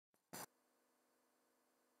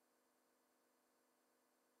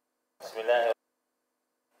بسم الله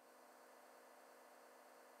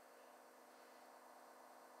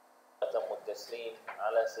وتم التسليم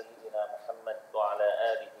على سيدنا محمد وعلى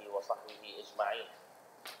آله وصحبه أجمعين.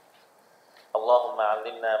 اللهم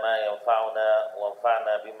علمنا ما ينفعنا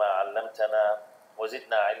وانفعنا بما علمتنا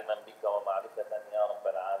وزدنا علما بك ومعرفة يا رب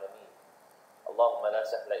العالمين. اللهم لا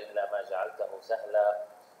سهل إلا ما جعلته سهلا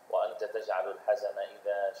وأنت تجعل الحزن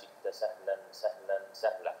إذا شئت سهلا سهلا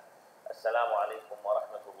سهلا. السلام عليكم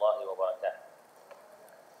ورحمة الله وبركاته.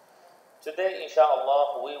 Today,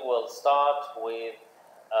 inshallah, we will start with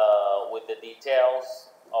the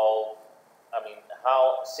details of,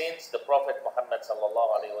 how since the Prophet Muhammad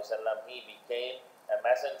sallallahu alaihi wasallam he became a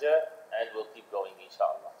messenger, and we'll keep going,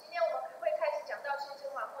 inshallah. 今天我们会开始讲到先知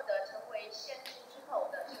穆罕默德成为先知之后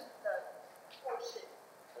的故事。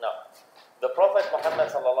 Now, the Prophet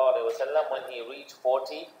Muhammad sallallahu alaihi wasallam, when he reached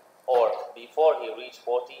 40, or before he reached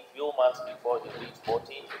 40, few months before he reached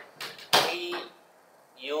 40, he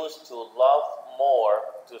used to love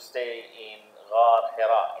more to stay in Ghar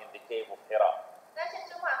Hira, in the cave of Hira. 那先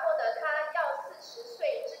知穆罕默德他要40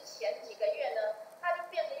岁之前几个月呢，他就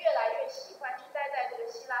变得越来越喜欢去待在这个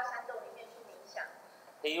希拉山洞里面去冥想。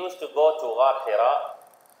 He used to go to Ghar Hira.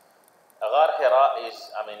 Ghar Hira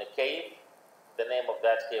is, a cave. The name of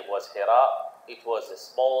that cave was Hira. It is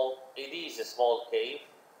a small cave.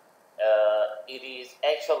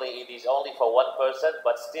 It is only for one person,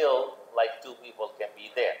 but still, like two people can be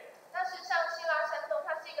there. 那事实上，希拉山洞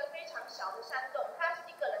它是一个非常小的山洞，它是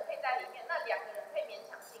一个人可以在里面，那2个人可以勉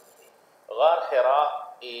强进去。 Ghar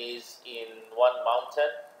Hira is in one mountain.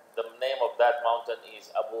 The name of that mountain is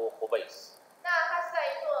Abu Khubais. 那它是在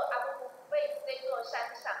一座阿布胡贝这座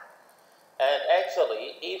山上。 And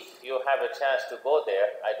actually, if you have a chance to go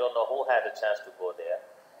there, I don't know who had a chance to go there.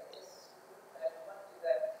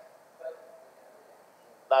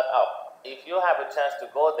 Not up. If you have a chance to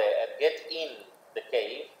go there and get in the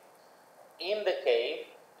cave,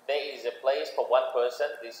 there is a place for one person.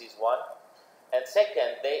 This is one. And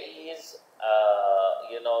second, there is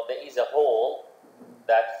a hole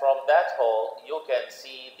that from that hole you can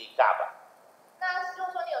see the Kaaba. 那如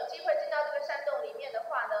果说你有机会进到这个山洞里面的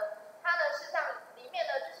话呢，它呢事实上里面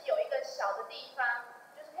呢就是有一个小的地方，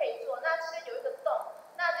就是可以坐。那其实有一个洞，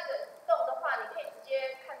那这个洞的话，你可以直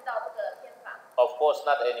接看到这个天房。 Of course,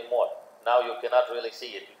 not anymore. Now you cannot really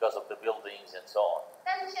see it because of the buildings and so on.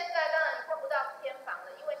 但是现在当然你看不到天房了，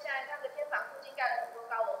因为现在那个天房附近盖了很多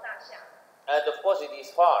高楼大厦。 And of course, it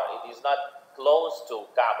is far. It is not close to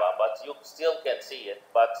Kaaba, but you still can see it.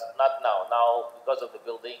 But not now. Now, because of the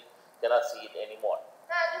building, cannot see it anymore.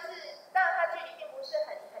 那就是当然它距离并不是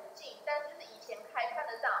很近，但是就是以前还看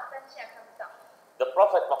得到，但是现在看不到。 The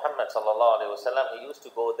Prophet Muhammad sallallahu alaihi wasallam, he used to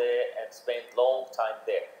go there and spend long time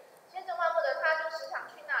there. 先知穆罕默德他就时常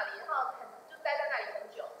去那里，然后就待在那里很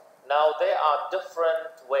久。 Now, there are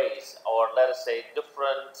different ways, or let us say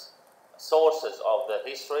different sources of the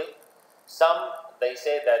history. Some, they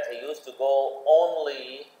say that he used to go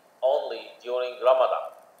only during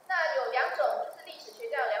Ramadan. 那有2种，就是历史学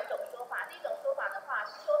家有2种说法。第一种说法的话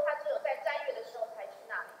是说他只有在斋月的时候才去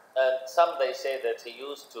那里。 And some, they say that he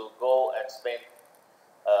used to go and spend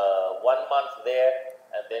 1 month there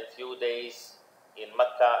and then few days in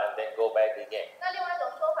Mecca and then go back again. 那另外一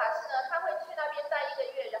种说法是呢，他会去那边待1个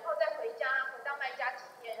月，然后再回家，回到麦加几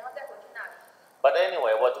天，然后再回去那里。 But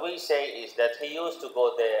anyway, what we say is that he used to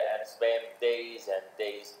go there and spend days and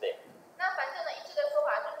days there. 那反正呢，一致的说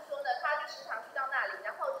法就是说呢，他就时常去到那里，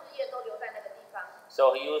然后日夜都留在那个地方。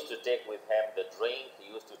 So he used to take with him the drink,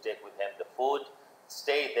 he used to take with him the food,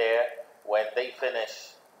 stay there. When they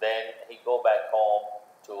finish, then he go back home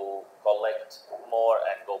to collect more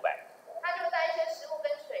and go back. 他就带一些食物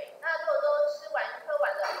跟水，那如果都吃完喝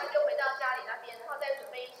完了，他就回到家里那边，然后再准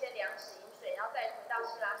备一些粮食、饮水，然后再回到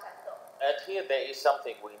希拉山洞。 And here there is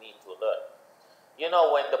something we need to learn. You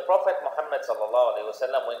know, when the Prophet Muhammad sallallahu alaihi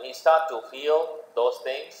wasallam, when he started to feel those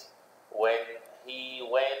things, when he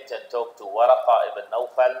went and talked to Waraqa ibn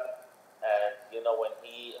Nawfal, and when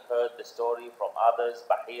he heard the story from others,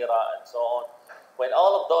 Bahira and so on, when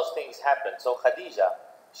all of those things happened, so Khadija,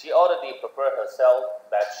 she already prepared herself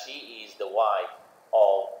that she is the wife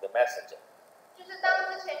of the messenger. 就是当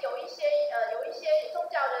之前有一些宗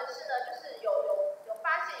教人士呢，就是有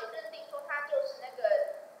发现有认定说他就是那个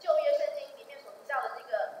旧约圣经里面所提到的这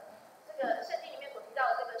个圣经里面所提到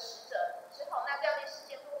的这个使者之后，那这样的事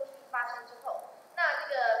件陆陆续续发生之后，那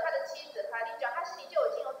这个他的妻子卡利贾，他心里就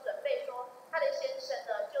已经有准备说他的先生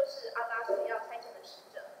呢就是阿拉所要差遣的使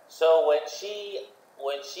者。So when she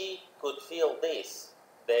could feel this,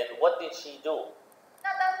 then what did she do?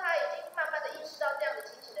 那当他已经慢慢的意识到这样的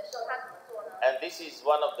情形的时候，他怎么做呢？ And this is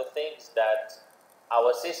one of the things that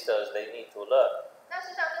our sisters, they need to learn. 那事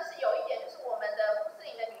实上这是有一点，就是我们的穆斯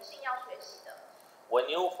林的女性要学习的。When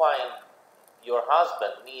you find your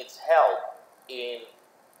husband needs help in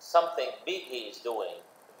something big he is doing,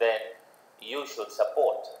 then you should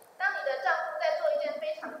support. 当你的丈夫在做一件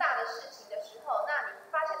非常大的事情的时候，那你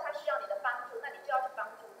发现他需要你的帮助，那你就要去帮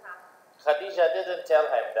助他。Khadija didn't tell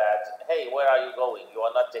him that, hey, where are you going? You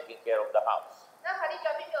are not taking care of the house. 那卡蒂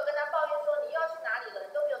贾并没有跟他抱怨说你又要去哪里了，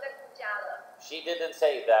你都没有在顾家了。She didn't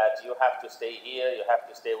say that you have to stay here, you have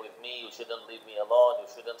to stay with me, you shouldn't leave me alone, you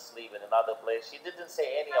shouldn't sleep in another place. She didn't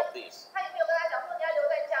say any of this. 她也没有跟他讲说你要留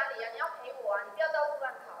在家里啊，你要陪我啊，你不要到处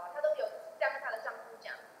乱跑啊，她都没有这样跟她的丈夫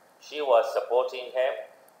讲。She was supporting him,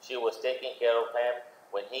 she was taking care of him.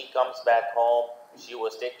 When he comes back home, she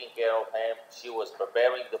was taking care of him, she was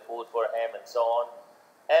preparing the food for him and so on.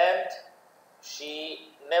 And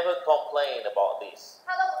she never complained about this.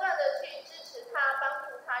 她都不断的去支持他，帮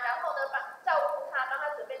助他，然后呢，照顾他，帮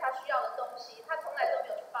他准备他需要的东西，她从来都没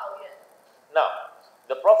有去抱怨。Now,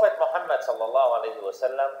 the Prophet Muhammad sallallahu alaihi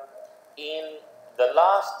wasallam, in the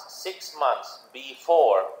last 6 months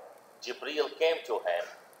before Jibreel came to him,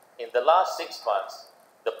 in the last 6 months,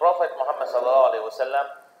 the Prophet Muhammad sallallahu alaihi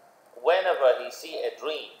wasallam, whenever he see a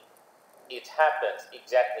dream, it happens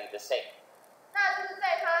exactly the same. 那就是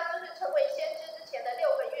在他就是成为先知之前的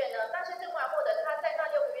6个月呢，那先知穆罕默德他在那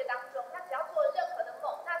6个月当中，他只要做任何的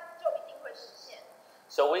梦，那就一定会实现。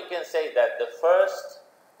So we can say that the first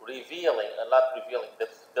revealing, not revealing,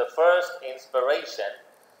 the first inspiration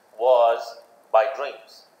was by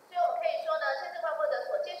dreams. 所以我们可以说呢，先知穆罕默德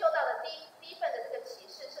所接受到的第一份的这个启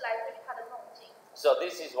示是来自于他的梦境。So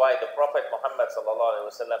this is why the Prophet Muhammad sallallahu alaihi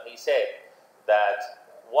wasallam, he said that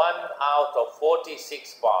 1 out of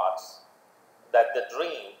 46 parts, that the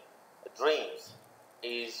dreams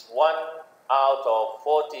is 1 out of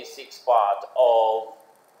 46 part of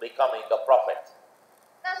becoming a prophet.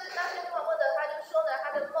 那先知穆罕默德他就说呢，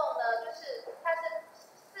他的梦呢，就是他是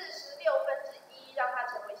1/46让他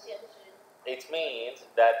成为先知。It means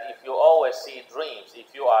that if you always see dreams, if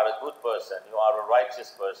you are a good person, you are a righteous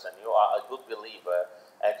person, you are a good believer,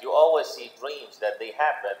 and you always see dreams that they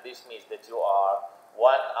happen, this means that you are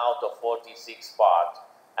 1 out of 46 part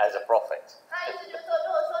as a prophet. 那意思就是说，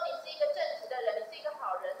如果说你是一个正直的人，你是一个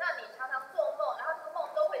好人，那你常常做梦，然后这个梦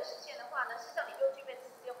都会实现的话呢，事实上你就具备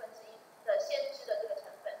1/46的先知的这个成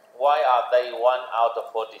分。Why are they 1 out of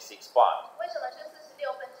 46 part? 为什么是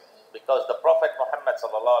1/46？ Because the Prophet Muhammad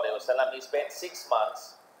sallallahu alaihi wasallam, he spent 6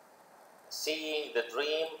 months seeing the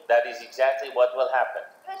dream that is exactly what will happen.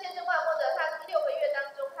 因为先知穆罕默德他是6个月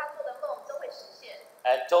当中他做的梦都会实现。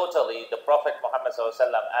And totally, the Prophet Muhammad sallallahu alaihi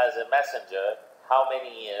wasallam, as a messenger, how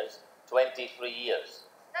many years? 23 years.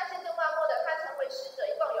 那先知穆罕默德他成为使者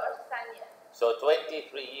一共有23年。So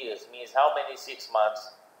 23 years means how many 6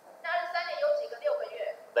 months? 那23年有几个6个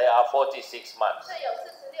月？ They are 46 months. 是有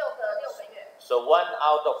46个6个月。So 1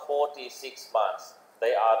 out of 46 months,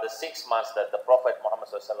 they are the 6 months that the Prophet Muhammad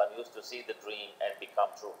sallallahu alaihi wasallam used to see the dream and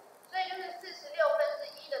become true. 所以就是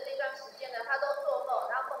1/46的这段时间呢，他都做梦，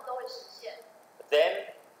然后梦都会实现。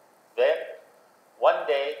Then one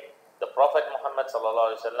day, the Prophet Muhammad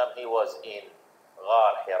sallallahu alaihi wasallam, he was in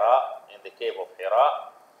Ghar Hira, in the cave of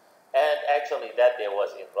Hira, and actually that day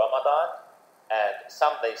was in Ramadan, and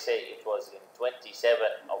some they say it was in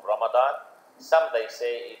 27 of Ramadan, some they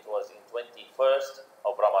say it was in 21st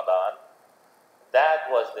of Ramadan.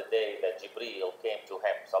 That was the day that Jibreel came to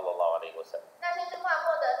him sallallahu alaihi wasallam. 那先知穆罕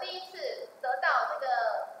默德第一次得到这个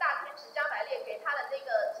大天使加百列给他的这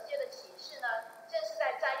个直接的启示呢，正是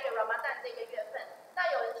在斋月 Ramadan 这个月份。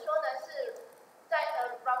那有人说呢是在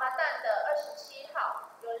Ramadan 的27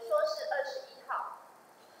号，有人说是21号。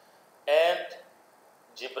And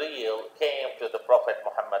Jibreel came to the Prophet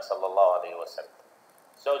Muhammad sallallahu alaihi wasallam.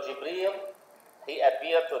 So Jibreel, he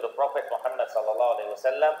appeared to the Prophet Muhammad sallallahu alaihi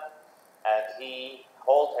wasallam, and he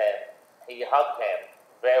held him, he hugged him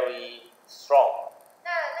very strong.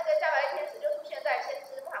 那个加百列天使就出现在先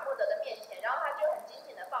知穆罕默德的面前，然后他就很紧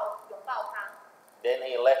紧的拥抱他， Then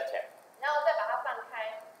he left him, 然后再把他放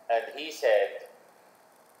开。 and he said,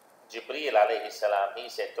 Jibreel alayhi salam, he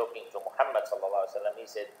said, talking to Muhammad sallallahu alaihi wasallam, he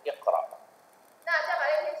said, Iqra. 那加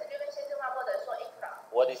百列天使就跟先知穆罕默德说 Iqra，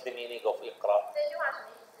 What is the meaning of Iqra? 这句话什么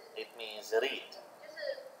意思？ It means read. 就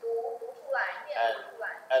是读出来，念读出来。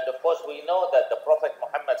 And of course, we know that the Prophet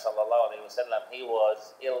Muhammad sallallahu alaihi wasallam, he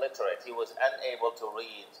was illiterate. He was unable to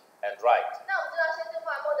read and write. 那我们知道先知穆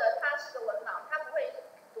罕默德他是个文盲，他不会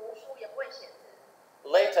读书，也不会写字。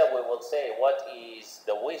 Later, we will say what is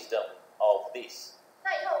the wisdom of this.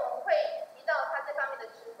 那以后我们会提到他这方面的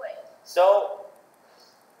智慧。 So,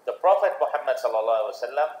 the Prophet Muhammad sallallahu alaihi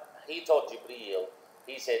wasallam, he told Jibreel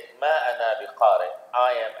He said, "Ma ana biqari.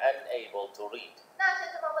 I am unable to read." 那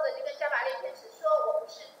先知穆罕默德就跟加百列天使说：“我不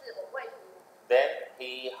识字，我不会读。” Then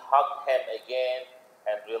he hugged him again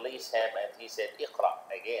and released him, and he said, "Iqra"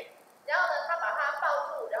 again. 然后呢，他把他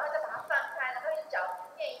抱住，然后再把他放开，然后用脚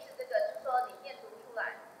念一次这个，就是说你念读出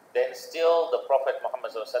来。Then still the Prophet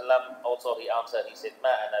Muhammad also he answered, he said, "Ma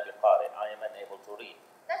ana biqari. I am unable to read."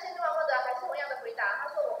 那先知穆罕默德还是同样的回答，他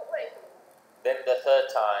说：“我不会读。” Then the third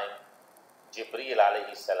time, Jibreel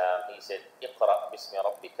alayhi salam, he said, "Iqra bismi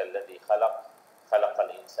rabbika alladhi khalaq, خلق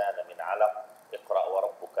الإنسان من علق, اقرأ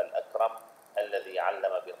وربك الأكرم, الذي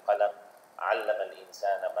علم بالقلم, علم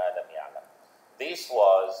الإنسان ما لم يعلم." This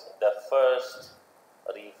was the first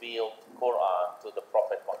revealed Quran to the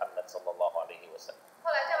Prophet Muhammad sallallahu alaihi wasallam.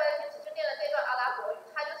 后来加百列天使就念了这段阿拉伯语，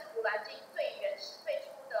它就是古兰经最原始、最初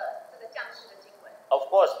的这个降世的经文。Of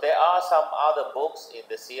course, there are some other books in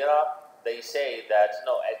the Sirah. They say that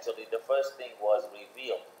no, actually, the first thing was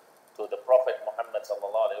revealed to the Prophet Muhammad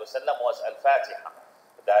sallallahu alaihi wasallam was Al-Fatiha.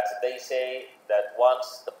 That they say that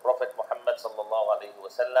once the Prophet Muhammad sallallahu alaihi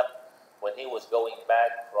wasallam, when he was going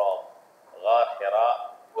back from Ghar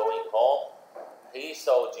Hira, going home, he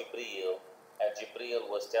saw Jibreel, and Jibreel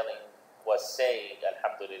was saying,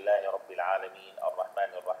 "Alhamdulillahi Rabbil Alameen,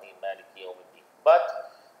 Ar-Rahman Ar-Rahim, Maliki Yawmiddin." But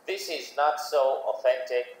this is not so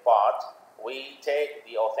authentic part. We take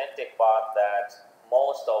the authentic part that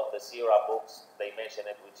most of the Sirah books, they mention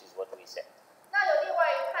it, which is what we said. 那有另外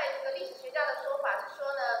一派这个历史学家的说法是说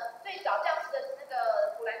呢，最早降世的那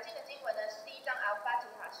个古兰经的经文呢，是第一章阿尔法提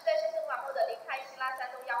哈，是在先知穆罕默德离开希拉山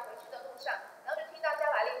东要回去的路上，然后就听到加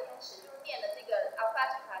百列天使就念了这个阿尔法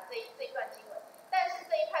提哈这段经文。但是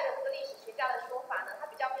这一派的这个历史学家的说法呢，它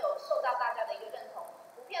比较没有受到大家的一个认同。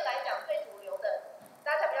普遍来讲，最主流的，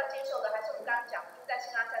大家比较接受的，还是我们刚刚讲，就是在希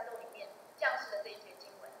拉山洞里面降世的这一节经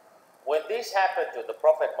文。When this happened to the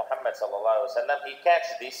Prophet Muhammad sallallahu alaihi wasallam, he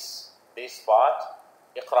catch this part,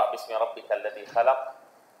 "Iqra bismi rabbika alladhi khalaq,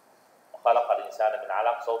 خلق الإنسان من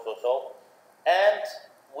علق," so, and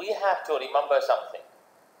we have to remember something.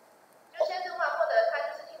 就先知穆罕默德，他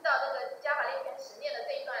就是听到那个加百列天使念了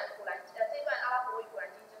这一段阿拉伯语古兰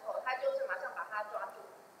经之后，他就是马上把他抓住。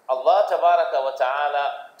Allah Tabaraka wa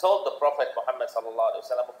Ta'ala told the Prophet Muhammad sallallahu alaihi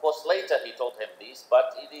wasallam. Of course, later he told him this,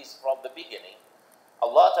 but it is from the beginning.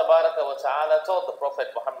 Allah Tabaraka wa Ta'ala told the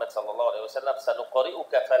Prophet Muhammad sallallahu alaihi wasallam,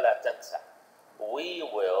 "Sanuqri'uka fala tansa." We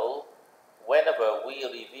will, whenever we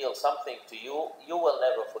reveal something to you, you will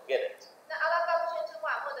never forget it. 那阿拉告诉先知穆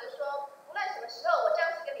罕默德说，无论什么时候，我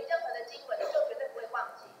降世给你任何的经文，你就绝对不会忘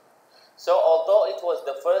记。So, although it was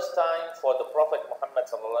the first time for the Prophet Muhammad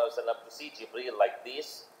sallallahu alaihi wasallam to see Jibreel like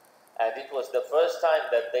this, and it was the first time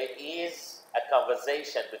that there is a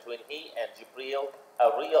conversation between he and Jibreel,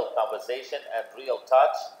 a real conversation and real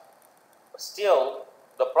touch, still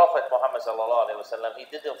the Prophet Muhammad sallallahu alaihi wasallam, he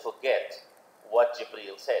didn't forget what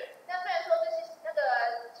Jibreel said. 那虽然说这是那个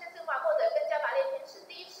先知穆罕默德跟加百列天使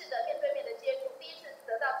第一次的面对面的接触，第一次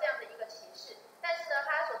得到这样的一个启示，但是呢，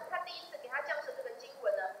他第一次给他降世这个经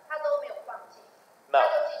文呢，他都没有忘记，他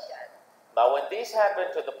就记起来了。Now, when this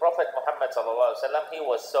happened to the Prophet Muhammad sallallahu alaihi wasallam, he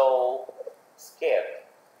was so scared.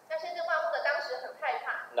 那先知穆罕默德当时很害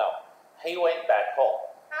怕。Now, he went back home.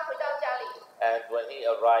 他回到家里。And when he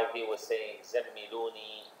arrived, he was saying,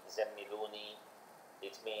 "Zammiluni, Zammiluni."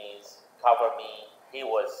 It means cover me. He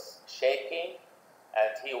was shaking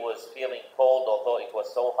and he was feeling cold, although it was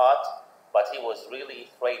so hot, but he was really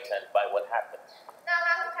frightened by what happened. 那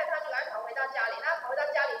他很害怕，就赶快跑回到家里。那跑回到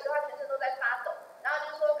家里之后，他全身都在发抖，然后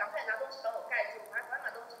就说：“赶快拿东西把我盖住，赶快把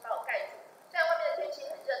东西把我盖住。”虽然外面的天气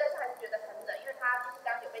很热，但是还是觉得很冷，因为他就是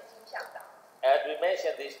刚刚有被惊吓到。And we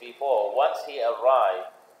mentioned this before. Once he arrived,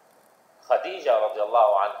 Khadija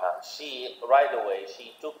radiallahu anha, she right away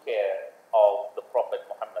she took care of the Prophet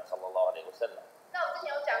Muhammad sallallahu alaihi wasallam. 那我们之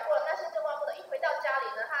前有讲过，那先知穆罕默德一回到家里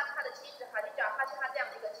呢，他的妻子哈迪贾发现他这样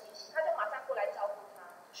的一个情形，他就马上过来照顾他。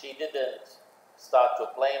She didn't start to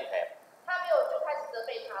blame him. 他没有就开始责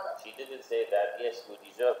备他了。She didn't say that, "Yes, you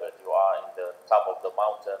deserve it. You are in the top of the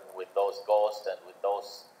mountain with those ghosts and with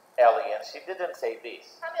those aliens." She didn't say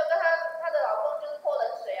this. 他没有跟他的老公就是泼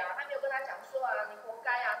冷水啊，他没有跟他讲说啊，你活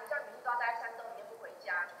该啊，你像每天都要待在山洞里面不回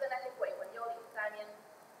家，就跟那些鬼魂幽灵在那边，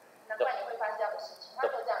难怪你会发生这样的事情。他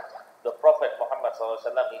没有这样讲。The Prophet Muhammad sallallahu alaihi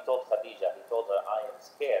wasallam, he told Khadija, he told her, "I am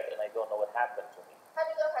scared and I don't know what happened to me." 他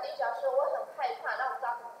就跟哈迪贾说，我很害怕，然后我不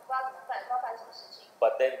知道怎么办，不知道发生什么事情。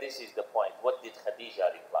But then this is the point. What did Khadija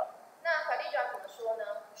reply? 那哈迪贾怎么说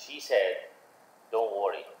呢？ She said, "Don't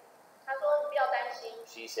worry." 他说你不要担心。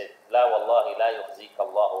She said, "La wallahi la yukhzika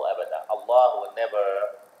Allahu abada." Allah will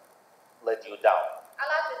never let you down. 阿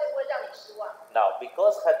拉绝对不会让你失望。 Now,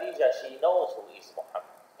 because Khadija, she knows who is Muhammad.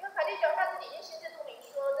 因为哈迪贾他自己已经心知肚明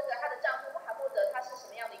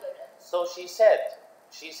So she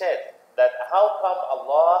said that how come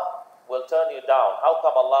Allah will turn you down? How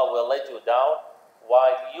come Allah will let you down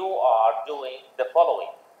while you are doing the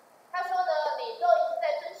following? 他说呢，你都一直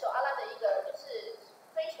在遵守阿拉的一个，就是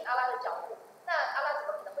追寻阿拉的脚步，那阿拉怎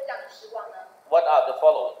么可能会让你失望呢？ What are the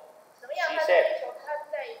following? 什么样 She 他 said, 追求，他是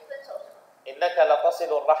在遵守什么？ إنك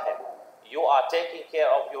لتصل الرحم. You are taking care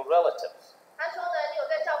of your relatives. 他说呢，你有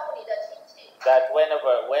在照顾你的亲戚。 That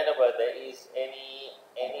whenever there is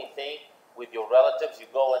anything with your relatives, you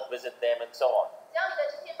go and visit them and so on. 只要你的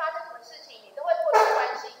亲戚发生什么事情，你都会过去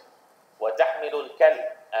关心。 وتحمل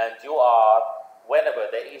الكلب. And you are, whenever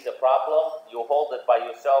there is a problem, you hold it by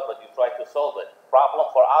yourself and you try to solve it. Problem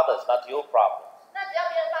for others, not your problem. 那只要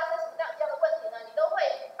别人发生什么样的问题呢，你都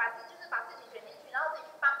会把自己卷进去，然后自己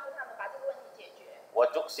去帮助他们把这个问题解决。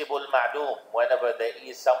 وتكسب المعدوم. Whenever there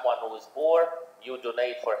is someone who is poor, you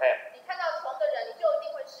donate for him. 你看到穷的人，你就一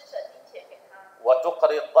定会施舍金钱给他。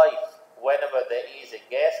 وتقري الضيف. Whenever there is a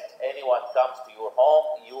guest, anyone comes to your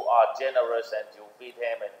home, you are generous and you feed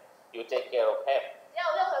him and you take care of him. 只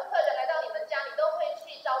要有任何客人来到你们家，你都会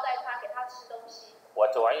去招待他，给他吃东西。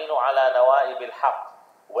 وتعين على نوائب الحق.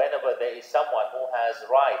 Whenever there is someone who has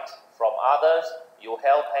right from others, you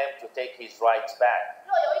help him to take his rights back.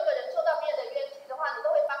 如果有一个人受到别人的冤屈的话，你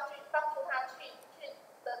都会帮助他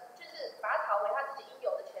就是把他讨回他自己应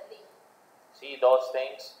有的权利。 See those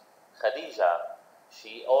things? Khadija,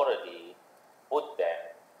 she already put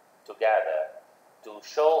them together to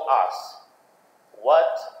show us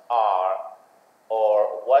what are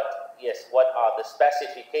the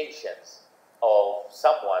specifications of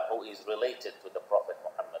someone who is related to the Prophet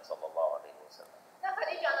Muhammad sallallahu alaihi wasallam. 那凯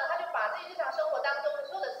蒂讲呢，他就把这日常生活当中的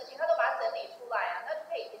所有的事情，他都把它整理出来啊，那就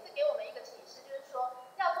可以也是给我们一个启示，就是说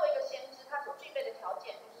要做一个先知，他所具备的条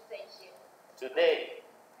件就是这一些。 Today,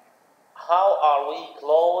 how are we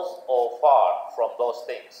close or far from those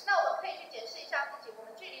things? 那我们可以去检视一下自己，我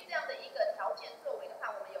们距离这样的一个条件作为的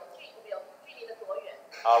话，我们有距离的多远？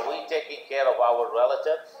 Are we taking care of our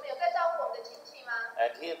relatives? 我们有在照顾我们的亲戚吗？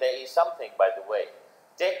 And here there is something, by the way,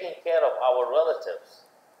 taking care of our relatives.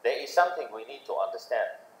 There is something we need to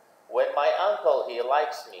understand. When my uncle, he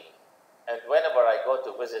likes me, and whenever I go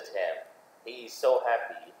to visit him, he is so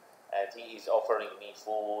happy, and he is offering me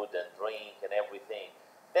food and drink and everything.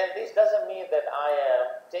 Then this doesn't mean that I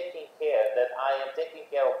am taking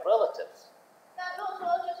care of relatives. 那如果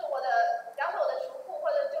说就是比方说我的叔父或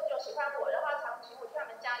者舅舅喜欢我，然后常请我去他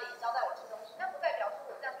们家里招待我吃东西，那不代表说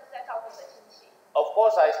我这样就是在照顾我的亲戚。 Of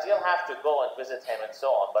course, I still have to go and visit him and so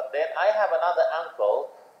on, but then I have another uncle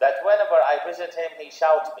that whenever I visit him, he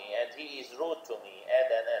shouts me and he is rude to me, and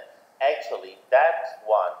actually, that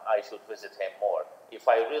one I should visit him more if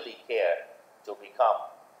I really care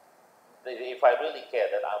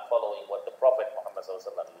that I'm following what the Prophet Muhammad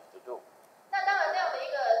used to do. 那当然，那样的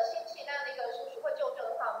一个亲戚，那样的一个叔叔或舅舅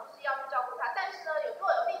的话，我们就是要去照顾他。但是呢，如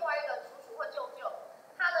果有另外一个叔叔或舅舅，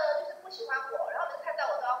他呢就是不喜欢我，然后呢看到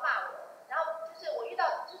我都要骂我，然后就是我遇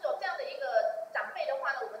到就是有这样的一个长辈的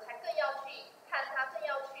话呢，我们才更要去看他，更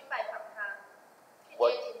要去拜访他，去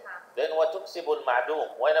接近他。 Then وَتُكْسِبُ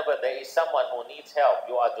الْمَعْدُومِ. Whenever there is someone who needs help,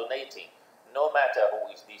 you are donating, no matter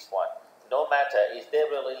who is this one. No matter is there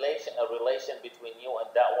a relation between you and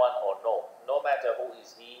that one or no. No matter who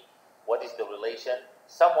is he, what is the relation.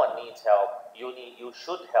 Someone needs help. You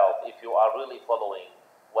should help if you are really following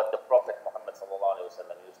what the Prophet Muhammad sallallahu alaihi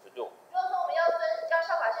wasallam used to do. 如果说我们要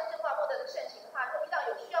效法先知穆罕默德的盛行的话，如果遇到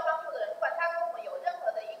有需要帮助的人，不管他跟我们有任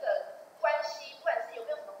何的一个关系，不管是有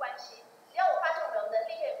没有什么关系，只要我发现我们有能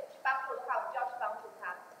力可以去帮助的话，我们就要去帮助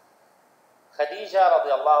他。 Khadija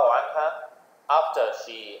radiallahu anha, after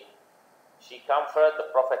she comforted the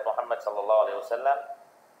Prophet Muhammad sallallahu alaihi wasallam,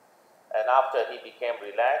 and after he became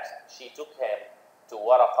relaxed, she took him to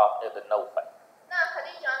Waraqah ibn Nawfal. 那肯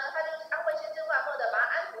定讲呢，他就是安慰先知穆罕默德，把他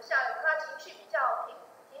安抚下来，等他情绪比较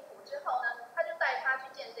平复之后呢，他就带他去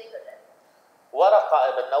见这个人。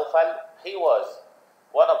 Waraqah ibn Nawfal, he was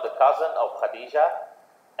one of the cousins of Khadija,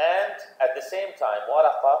 and at the same time,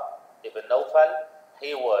 Waraqah ibn Nawfal,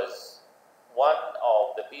 he was one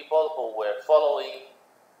of the people who were following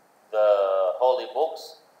the holy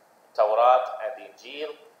books, Tawrat and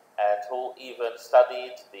Injil, and who even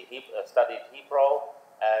studied Hebrew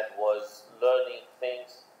and was learning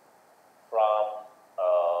things from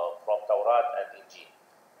Tawrat and Injil.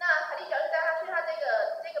 那肯定表示带他去他这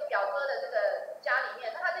个表哥的这个家里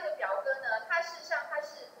面，那他这个表哥呢，他事实上他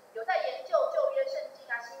是有在研究旧约圣经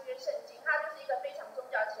啊、新约圣经，他就是一个非常宗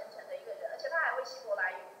教虔诚的一个人，而且他还会希伯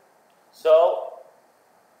来语。 So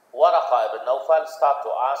Waraqah ibn Nawfal started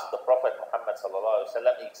to ask the Prophet Muhammad sallallahu alaihi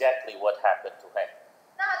wasallam exactly what happened to him.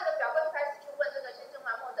 那他这个表哥就开始去问这个先知穆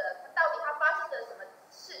罕默德，到底他发生了什么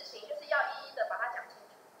事情，就是要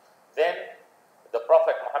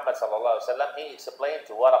sallallahu alaihi wasallam, he explained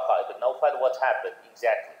to Waraqah ibn Nawfal what happened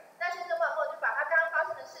exactly. 那先知穆罕默德就把他刚刚发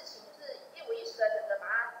生的事情，就是一五一十的整个把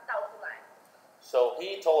它道出来。So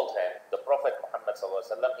he told him, the Prophet Muhammad sallallahu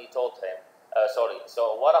alaihi wasallam, he told him,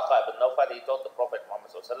 so Waraqah ibn Nawfal, he told the Prophet Muhammad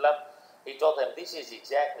sallallahu alaihi wasallam, he told him this is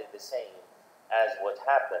exactly the same as what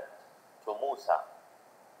happened to Musa.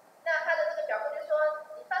 那他的这个表哥就说，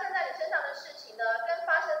你发生在你身上的事情呢，跟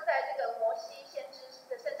发生在这个摩西先知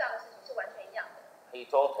的身上的事情是完全一样的。He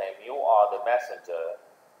told him, you are the messenger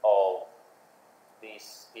of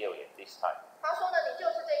this period, this time. 他说呢，你就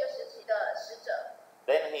是这个时期的使者。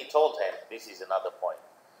Then he told him, this is another point.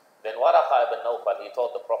 Then Waraqah ibn Nawfal, he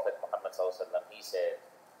told the Prophet Muhammad sallallahu alaihi wasallam, he said,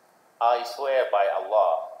 I swear by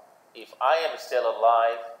Allah, if I am still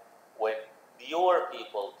alive, when your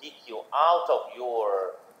people kick you out of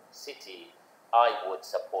your city, I would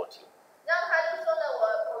support you. 然后他就说呢，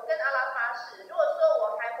我跟阿拉发誓，如果说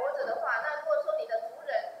我还活着的话，那如果说你的族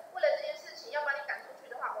人为了这件事情要把你赶出去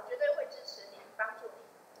的话，我绝对会支持你，帮助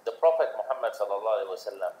你。The Prophet Muhammad sallallahu alaihi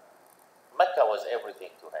wasallam, Mecca was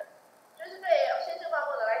everything to him. 就是对先知穆罕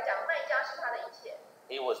默德来讲，麦加是他的一切。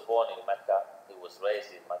He was born in Mecca, he was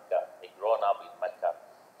raised in Mecca, he grown up in Mecca,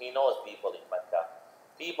 he knows people in Mecca.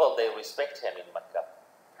 People, they respect him in Mecca.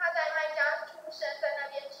 他在麦加出生，在那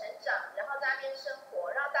边成长，然后在那边生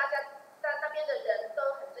活，让大家在那边的人都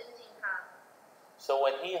很尊敬他。So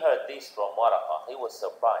when he heard this from Waraqah, he was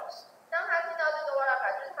surprised. 当他听到这个瓦拉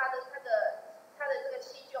卡，就是他的这个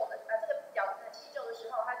七舅的这个七舅的时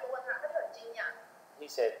候，他就问他，他就很惊讶。He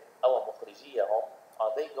said, "Awa mukhrijiyahum,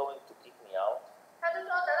 are they going to kick me out?" 他就说，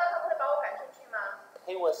难道他们会把我赶出去吗？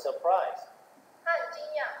 He was surprised 他很惊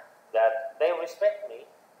讶， that they respect me,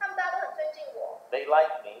 他们大家都很尊敬我， they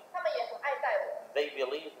like me, 他们也很爱戴我， they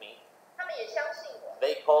believe me, 他们也相信我，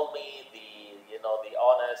 they call me the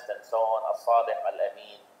honest and so on, as-sadiq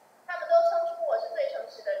al-amin. 他们都称呼我是最诚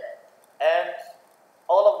实的人， And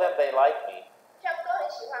all of them, they like me. 他们都很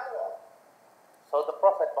喜欢我。 So the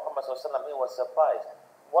Prophet Muhammad sallallahu alaihi wasallam, he was surprised.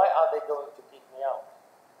 Why are they going to kick me out?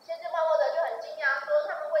 先知穆罕默德就很惊讶，说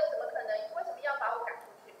他们为什么要把我赶出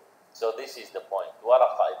去？ So this is the point.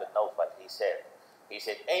 Waraqah ibn Nawfal, he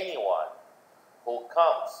said, anyone who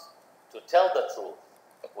comes to tell the truth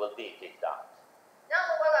will be kicked out. 然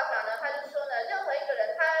后瓦拉卡呢，他就说呢，任何一个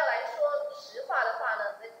人他要来说实话的话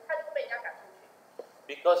呢，他就被人家赶出去。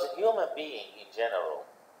 Because a human being in general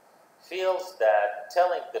feels that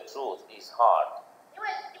telling the truth is hard. 因为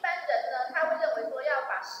一般人呢，他会认为说要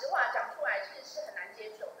把实话讲出来，其实是很难接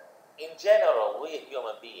受的。 In general, we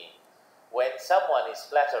human beings, when someone is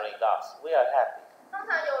flattering us, we are happy. 通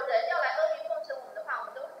常有人要来阿谀奉承我们的话，我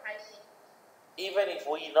们都很开心。 Even if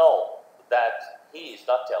we know that he is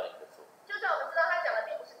not telling the truth. 就算我们知道他讲的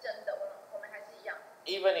并不是真的，我们还是一样。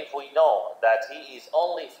 Even if we know that he is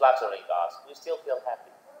only flattering us, we still feel happy.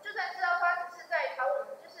 我们就算知道他只是在讨我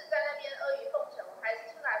们，就是在那边阿谀奉承，我们还是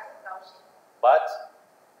听了还是很高兴。 But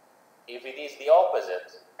if it is the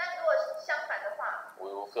opposite, 但如果是相反的话， we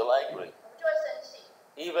will feel angry. 我们就会生气。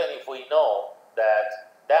 Even if we know that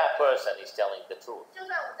that person is telling the truth. 就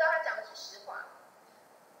算我们知道他讲的是实话。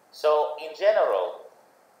 So in general,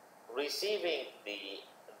 receiving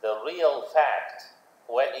the real fact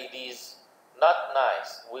when it is not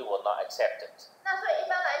nice, we will not accept it. 那所以一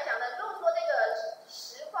般来讲呢，如果说这个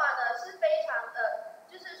实话呢是非常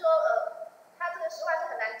就是说他这个实话是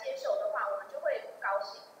很难接受的话，我们就会不高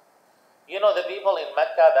兴。 You know, the people in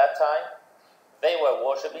Mecca that time, they were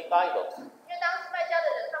worshipping idols. 因为当时麦加的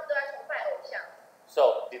人他们都在崇拜偶像。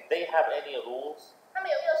 So did they have any rules? 他们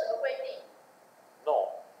有没有什么规定？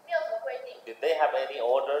 No. 没有什么规定。 Did they have any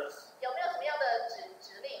orders? 有没有什么样的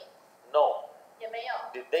指令？ No. 也没有。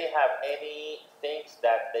 Did they have any things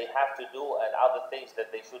that they have to do and other things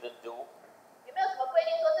that they shouldn't do? 有没有什么规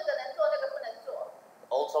定说这个能做，这个不能做？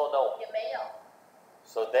 Also no. 也没有。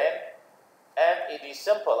 So then, and it is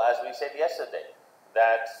simple, as we said yesterday,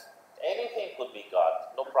 that anything could be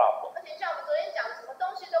God, no problem. 而且像我们昨天讲，什么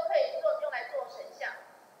东西都可以用来做神像。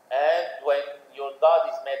 And when your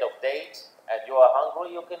God is made of date and you are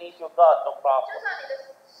hungry, you can eat your God, no 就 problem. 算你的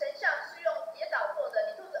神像是用椰枣做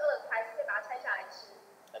的，你肚子饿了还是会把它拆下来吃。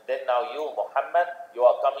 And then now you, Muhammad, you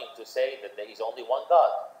are coming to say that there is only one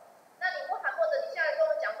God. 那你穆罕默德，你现在跟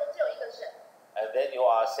我讲说只有一个神， And then you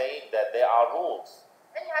are saying that there are rules.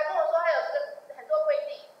 那你还跟我说还有这个很多规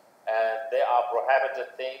定， And there are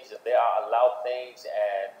prohibited things and there are allowed things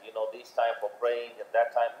and, this time for praying and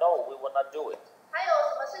that time. No, we will not do it. 还有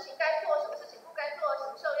什么事情该做，什么事情不该做，什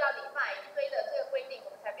么时候要礼拜，一堆的这个规定，我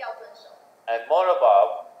们才不要遵守。 And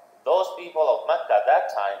moreover, those people of Mecca at that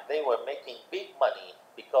time, they were making big money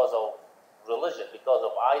because of religion, because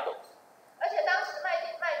of idols. 而且当时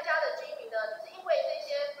麦加的居民呢，就是因为这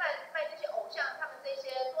些卖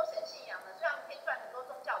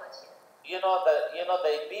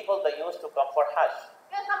the people that used to come for Hajj.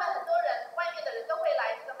 因为他们很多人外面的人都会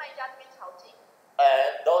来这个麦加这边朝觐。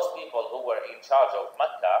And those people who were in charge of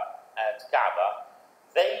Mecca and Kaaba,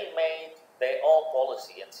 they made their own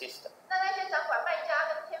policy and system. 那些掌管麦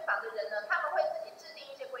加跟天房的人呢，他们会自己制定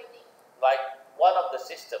一些规定。Like one of the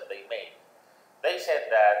system they made, they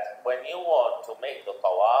said that when you want to make the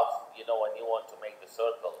tawaf, when you want to make the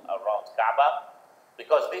circle around Kaaba,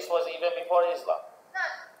 because this was even before Islam.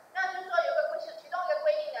 那就是说有个其中一个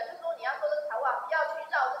规定呢，就是说你要做这个塔瓦，不要去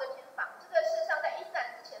绕这个天房。这个事实上在伊斯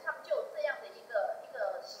兰之前，他们就有这样的一个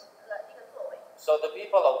作为。So the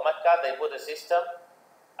people of Mecca, they put a system,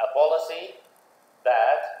 a policy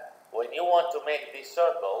that when you want to make this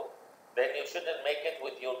circle, then you shouldn't make it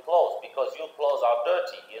with your clothes because your clothes are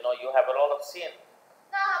dirty. You have a lot of sin.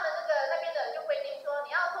 那他们那边的人就规定说，你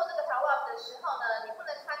要做这个塔瓦的时候呢，你不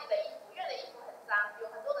能穿你的衣服，因为你的衣服很脏，有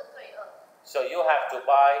很多的罪恶。So you have to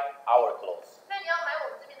buy our clothes. 所以你要买我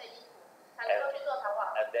们这边的衣服，才能够去做塔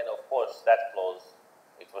瓦。And then of course that clothes,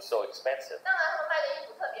 it was so expensive. 当然他们卖的衣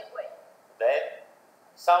服特别贵。Then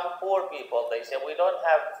some poor people, they say, we don't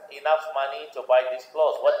have enough money to buy these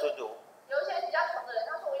clothes. What to do? 有一些比较穷的人，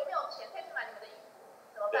他说我又没有钱可以去买你们的衣服，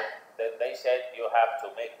怎么办？ Then they said you have to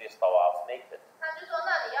make this tawaf naked. 他就说，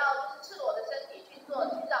那你要就是赤裸的身体去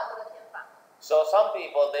绕这个天房。So some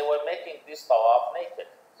people, they were making this tawaf naked.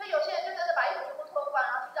 所以有些人就真的把衣服全部脱光，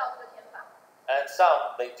然后去绕这个天房。And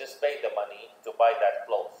some, they just paid the money to buy that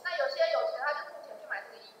clothes. 那有些有钱，他就付钱去买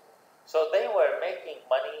这个衣服。So they were making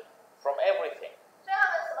money from everything. 所以他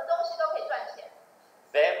们什么东西都可以赚钱。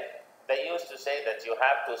Then they used to say that you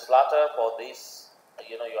have to slaughter for this,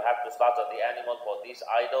 you have to slaughter the animal for this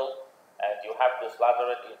idol, and you have to slaughter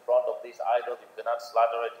it in front of this idol. You cannot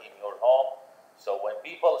slaughter it in your home. So when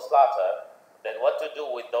people slaughter, then what to do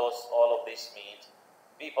with all of this meat?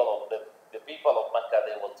 The people of Mecca,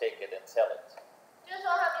 they will take it and sell it. 就是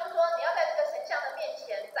说，他们就说你要在这个神像的面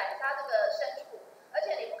前宰杀这个牲畜，而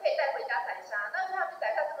且你不可以带回家宰杀。那他们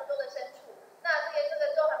宰杀这么多的牲畜，那这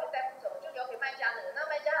个肉还没带不走，就留给卖家的人。那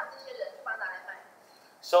卖家他们这些人就把它拿来卖。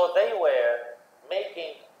So they were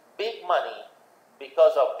making big money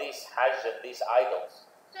because of these Hajj and these idols.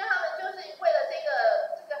 所以他们就是为了这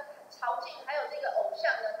个朝觐，还有这个偶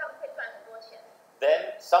像呢，他们可以赚很多钱。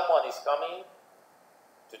Then someone is coming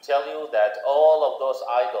to tell you that all of those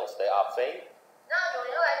idols, they are fake. 那有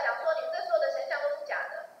人又来讲说，你们这所有的神像都是假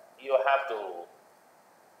的。You have to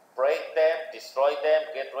break them, destroy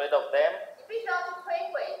them, get rid of them. 你必须要去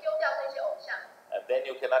摧毁、丢掉这些偶像。And then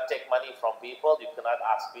you cannot take money from people. You cannot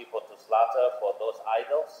ask people to slaughter for those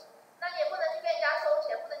idols. 那你也不能去跟人家收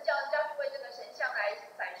钱，不能叫人家去为这个神像来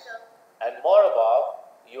宰牲。And moreover,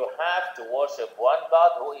 you have to worship one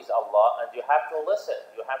God who is Allah, and you have to listen.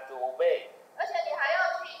 You have to obey. 而且你还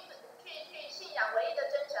要去信仰唯一的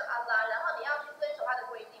真神阿拉，然后你要去遵守他的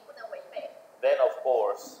规定，不能违背。Then of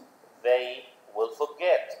course, they will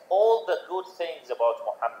forget all the good things about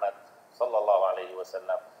Muhammad sallallahu alaihi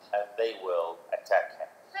wasallam, and they will attack him.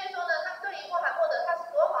 所以说呢，他们对于穆罕默德他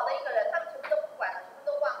是多好的一个人，他们全部都不管了，全部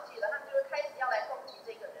都忘记了，他们就会开始要来攻击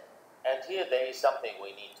这个人。And here there is something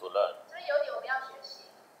we need to learn. 这边有一点我们要学习。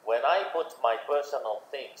When I put my personal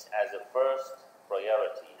things as a first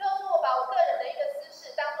priority, 如果说我把我个人的一个私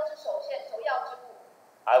事当作是首要之物，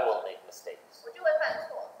 I will make mistakes, 我就会犯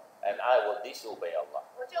错， and I will disobey Allah.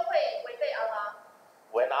 我就会违背阿拉。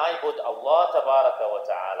When I put Allah tabaraka wa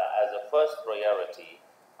ta'ala as a first priority,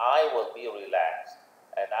 I will be relaxed,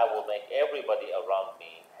 and I will make everybody around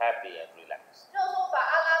me happy and relaxed. 如果说我把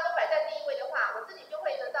阿拉都摆在第一位的话，我自己就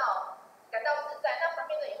会感到自在，那旁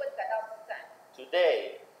边的也会感到自在。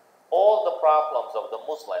Today, all the problems of the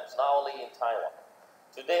Muslims, not only in Taiwan,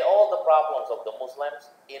 today all the problems of the Muslims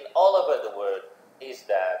in all over the world is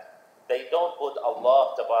that they don't put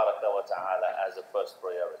Allah tabaraka wa ta'ala as a first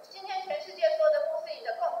priority. 今天全世界所有的穆斯林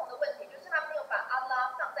的共同的问题就是他没有把阿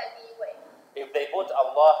拉放在第一位。If they put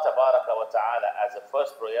Allah tabaraka wa ta'ala as a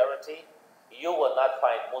first priority, you will not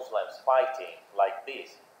find Muslims fighting like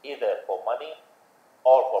this, either for money,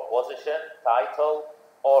 or for position, title,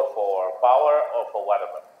 or for power, or for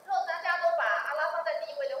whatever. 如果大家都把阿拉放在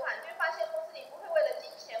第一位的话，你就会发现穆斯林不会为了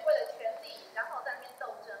金钱、为了权力，然后在那边斗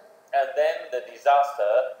争。And then the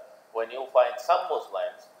disaster, when you find some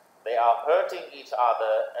Muslims, they are hurting each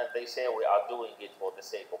other and they say we are doing it for the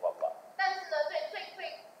sake of Allah. 但是呢，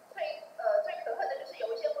最可恨的就是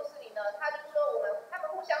有一些穆斯林呢，他就说他们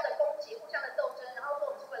互相的攻击、互相的斗争，然后说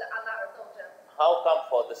我们是为了阿拉而斗争。How come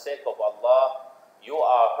for the sake of Allah, you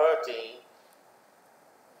are hurting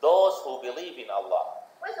those who believe in Allah?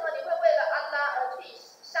 为什么你会为了阿拉而去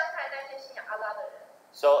伤害那些信仰阿拉的人？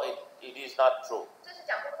 So it is not true. 这是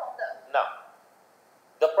讲不通的。Now,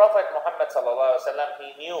 The Prophet Muhammad sallallahu alaihi wasallam,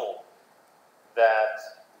 he knew that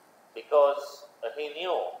because he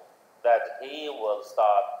knew that he will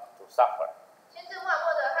start to suffer. 先知穆罕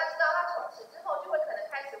默德他知道他从此之后就会可能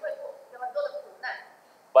开始会有很多的苦难。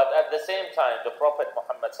But at the same time, the Prophet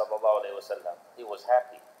Muhammad sallallahu alaihi wasallam, he was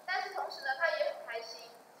happy. 但是同时呢，他也很开心。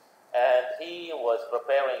And he was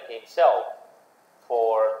preparing himself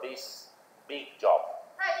for this big job.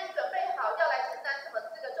 他已经准备好要来承担这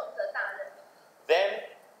个重责大任。Then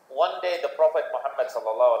one day, the Prophet Muhammad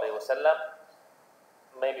sallallahu alaihi wasallam,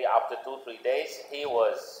 maybe after 2-3 days, he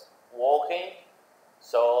was walking,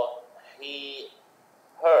 so he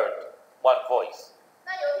heard one voice.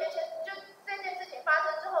 那有一天就这件事情发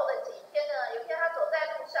生之后的几天呢，有一天他走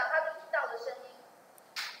在路上，他就听到了声音。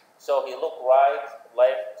So he looked right,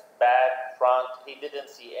 left, back, front. He didn't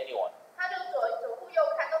see anyone. 他就左顾右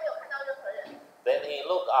看，都没有看到任何人。Then he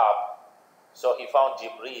looked up, so he found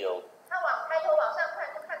Jibreel. 他抬头往上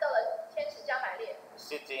看，就看到了天使加百列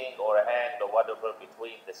sitting or hanged or whatever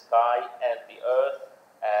between the sky and the earth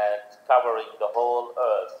and covering the whole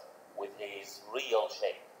earth with his real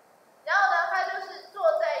shape. 然后呢，他就是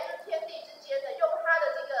坐在就天地之间的，用他的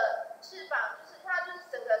这个翅膀，他就是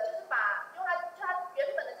整个就是用他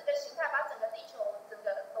原本的这个形态，把整个地球整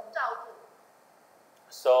个笼罩住。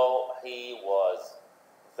So he was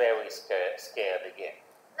very scared again.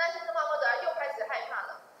 那先知穆罕默德又开始害怕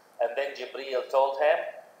了。And then Jibreel told him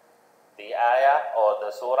the ayah or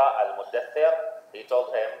the surah al-Muddathir. He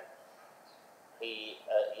told him,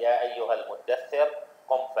 يا أيها المدثر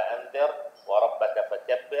قم فأنذر وربك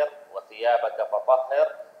فكبر وثيابك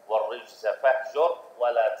فطهر والرجز فاهجر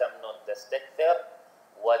ولا تمنن تستكثر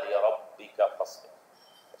ولربك فاصبر.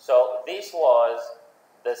 So this was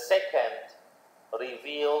the second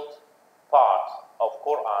revealed part of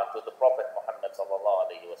Quran to the Prophet Muhammad sallallahu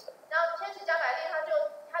alaihi wasallam. 然后天使加百列他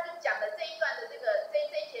就讲了这一段的这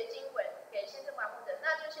一节经文给先知穆罕默德，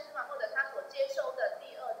那就是先知穆罕默德他所接收的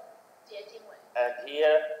第二节经文。And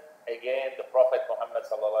here again, the Prophet Muhammad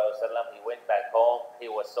sallallahu alaihi wasallam, he went back home. He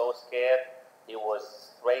was so scared. He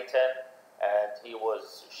was frightened, and he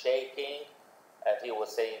was shaking, and he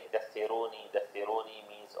was saying, "Dathiruni, dathiruni"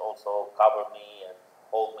 means also cover me and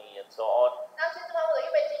hold me and so on. 那先知穆罕默德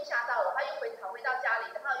又被惊吓到了，他又跑回到家里，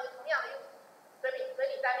然后又同样的又嘴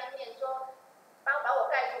里在那边念说，把我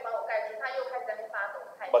盖住，把我盖住，他又开始在那边发抖，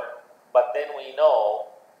害怕。But then we know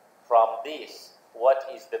from this what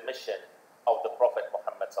is the mission of the Prophet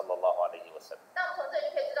Muhammad sallallahu alaihi wasallam. 那我们从这里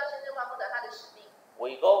就可以知道先知穆罕默德他的使命。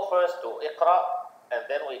We go first to Iqra, and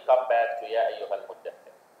then we come back to Ya ayyuhal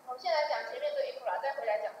muddathir. 我们先来讲前面对 Iqra， 再回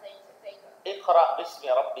来讲这一个。Iqra bismi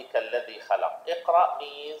rabbika alladhi khalaq. Iqra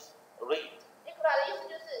means read. Iqra 的意思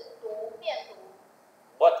就是念读。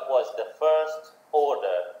What was the first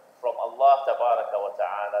order from Allah tabaraka wa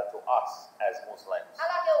ta'ala to us as Muslims? 阿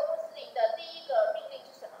拉给我穆斯林的第一个命令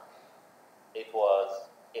是什么？ It was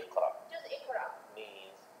Iqra. 就是 Iqra，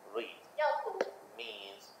 means read. 要读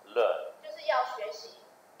means learn. 就是要学习。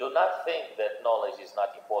Do not think that knowledge is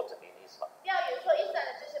not important in Islam. 不要以为说伊斯兰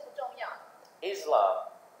的知识不重要。Islam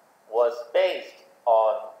was based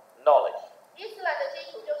on knowledge. 伊斯兰的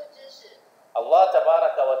基础就是知识。Allah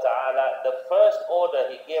tabaraka wa ta'ala, the first order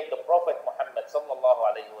he gave the Prophet Muhammad sallallahu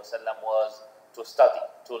alayhi wa sallam was to study,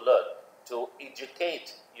 to learn, to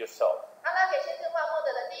educate yourself. 阿拉给先知穆罕默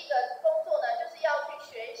德的第一个工作呢，就是要去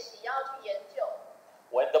学习，要去研究。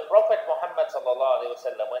When the Prophet Muhammad sallallahu alayhi wa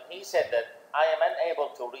sallam, when he said that I am unable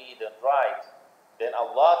to read and write, then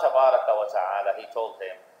Allah tabaraka wa ta'ala, he told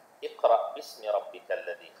him, اقرأ باسم ربك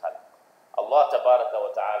الذي خلق. Allah tabaraka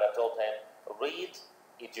wa ta'ala told him, read,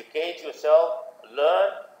 educate yourself,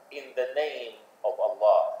 learn in the name of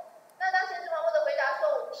Allah. 那当先知穆罕默德回答说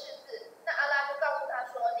我不识字，那阿拉就告诉他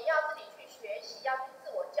说你要自己去学习，要去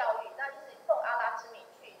自我教育，那就是奉阿拉之名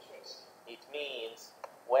去学习。It means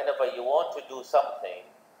whenever you want to do something,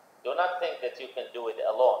 do not think that you can do it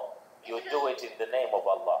alone. You do it in the name of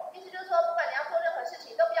Allah. 意思就是说，不管你要做任何事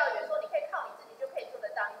情，都不要以为说你可以靠你自己就可以做得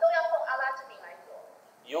到，你都要奉阿拉之名来做。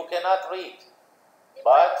You cannot read, 你不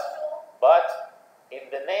会读书， but in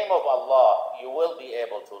the name of Allah, you will be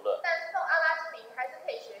able to learn. 但是奉阿拉之名，你还是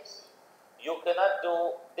可以学习。You cannot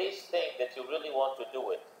do this thing that you really want to do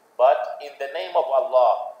it, but in the name of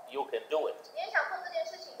Allah, you can do it. 你也想做这件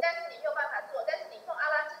事情，但是你没有办法做，但是你奉阿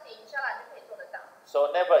拉之名，inshallah你就可以做得到。So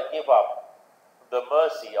never give up the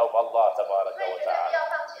mercy of Allah tabaraka 所以 wa 绝对不 ta'ala. 要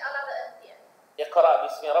放弃阿拉的恩典。 اقرأ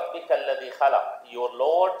باسم ربك الذي خلق. Your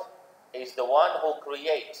Lord is the one who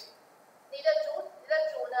creates. 你的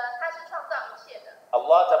主呢，他是创造一切的。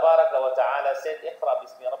Allah tabaraka wa ta'ala said, اقرأ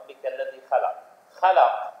باسم ربك الذي خلق.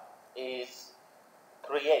 خلق is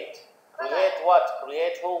create. Create what?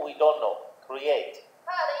 Create who? We don't know. Create.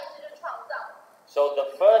 他 So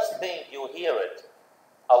the first thing you hear it,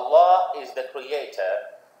 Allah is the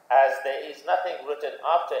creator, as there is nothing written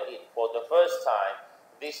after it for the first time.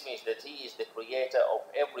 This means that He is the creator of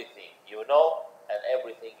everything you know and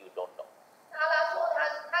everything you don't know. 阿拉说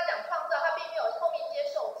他讲创造，他并没有后面接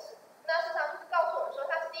受词，那事实上就是告诉我们说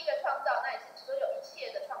他是第一个创造，那也是所有一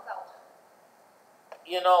切的创造者。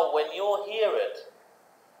You know, when you hear it,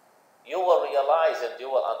 you will realize and you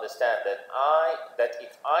will understand that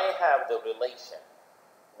if I have the relation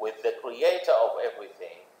with the creator of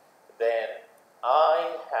everything, then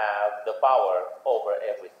I have the power over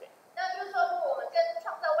everything. 那就是说，如果我们跟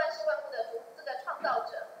创造万事万物的这个创造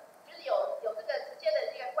者，就是有这个直接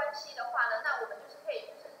的这个关系的话呢，那我们就是可以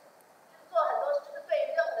就是做很多，就是对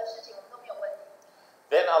于任何的事情我们都没有问题。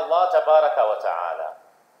Then Allah Tabaraka wa Ta'ala,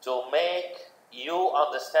 to make you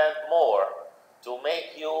understand more, to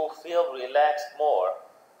make you feel relaxed more,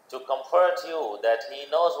 to comfort you that He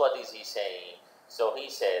knows what is He saying. So He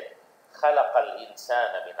said, خَلَقَ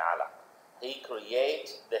الْإِنسَانَ مِنْ عَلَقٍ. He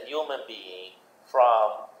creates the human being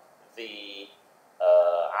from the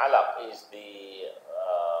alaq is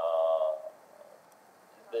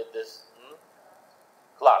this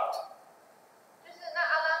clot. 就是那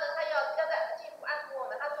阿拉呢，他要在进一步安抚我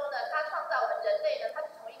们，他说呢，他创造我们人类呢，他是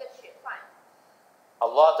从一个血块。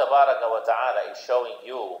Allah Tabaraka wa Ta'ala is showing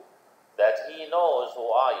you that He knows who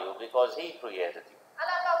are you because He created you. 阿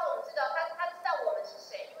拉告诉我们知道，他知道我们是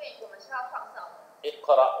谁，因为我们是他创造的。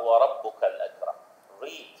اقرأ وربك الأكرم.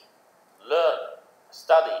 Read, learn,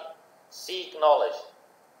 study, seek knowledge.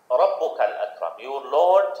 ربك الأكرم. Your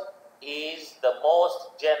Lord is the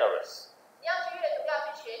most generous. 你要去阅读，要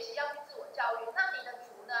去学习，要去自我教育。那你的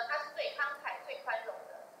主呢？他是最慷慨、最宽容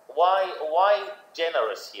的。Why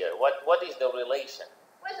generous here? What is the relation?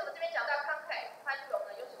 为什么这边讲到慷慨、宽容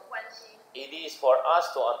呢？有什么关系 It is for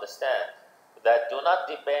us to understand that do not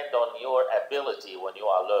depend on your ability when you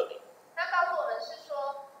are learning. 他告诉我们是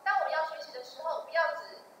说，当我们要学习的时候，不要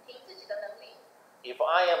只凭自己的能力。If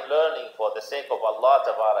I am learning for the sake of Allah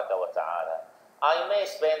Tabaraka wa Ta'ala, I may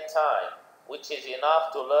spend time, which is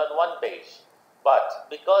enough to learn one page. But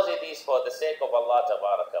because it is for the sake of Allah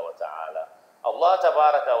Tabaraka wa Ta'ala, Allah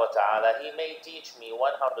Tabaraka wa Ta'ala, He may teach me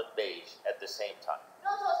 100 pages at the same time. 如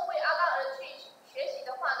果说是为阿拉而去学习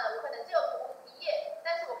的话呢，我可能只有读1页，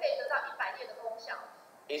但是我可以得到100页的功效。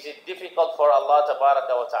Is it difficult for Allah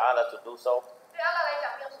Tabaraka wa Ta'ala to do so? 对阿拉来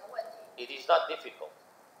讲没有什么问题。It is not difficult,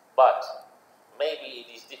 but maybe it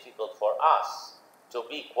is difficult for us to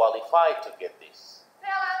be qualified to get this. 对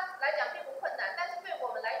阿拉来讲并不困难，但是对我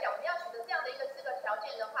们来讲，我们要取得这样的一个资格条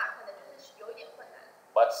件的话，可能就是有一点困难。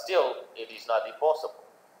But still, it is not impossible.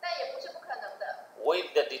 但也不是不可能的。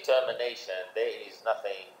With the determination, there is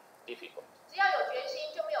nothing difficult. 只要有决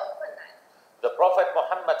心，就没有困难。The Prophet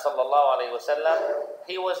Muhammad sallallahu alaihi wasallam,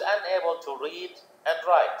 he was unable to read and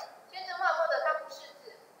write. 先知穆罕默德他不识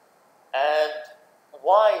字。And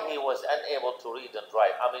why he was unable to read and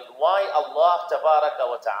write? I mean, why Allah Tabaraka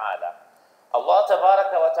wa Ta'ala? Allah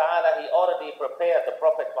Tabaraka wa Ta'ala, He already prepared the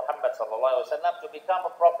Prophet Muhammad sallallahu alaihi wasallam to become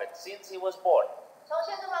a prophet since he was born. 从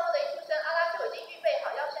先知穆罕默德一出生，阿拉就已经预备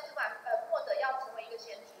好要先知穆默德要成为一个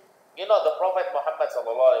先知。You know, the Prophet Muhammad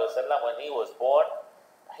sallallahu alaihi wasallam, when he was born,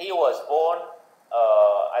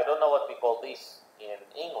 I don't know what we call this in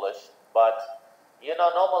English, but you know,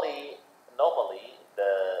 normally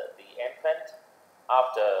the infant,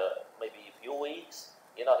 after maybe a few weeks,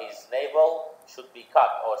 you know, his navel should be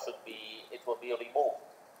cut or it will be removed.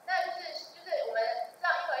 那就是我们知道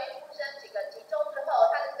婴儿一出生几周之后，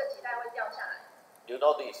他的这个脐带会掉下来。You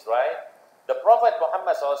know this, right? The Prophet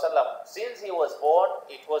Muhammad sallallahu alaihi wasallam, since he was born,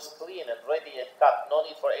 it was clean and ready and cut. No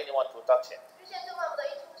need for anyone to touch it. 就先知穆罕默德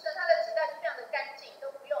一出生，他的脐带就非常的干净，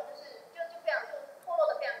都不用就非常脱落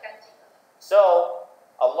的非常干净了。So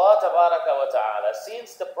Allah Tabaraka wa Ta'ala,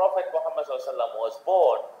 since the Prophet Muhammad sallallahu alaihi wasallam was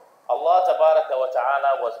born, Allah Tabaraka wa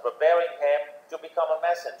Ta'ala was preparing him to become a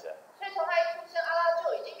messenger. 所以从他一出生，阿拉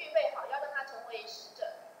就已经预备好要让他成为使者。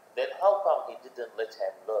Then how come He didn't let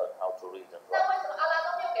him learn how to read and 那 write? 为什么阿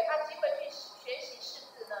拉都没有给他机会去学习识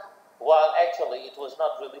字呢？ Well, actually, it was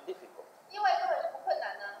not really difficult. 因为根本就不困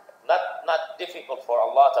难呢。Not difficult for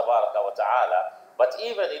Allah Tabaraka wa Ta'ala, but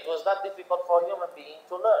even it was not difficult for human being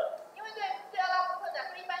to learn. 因为对阿拉不困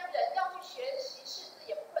难，对一般人要去学习识字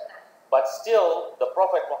也不困难。But still, the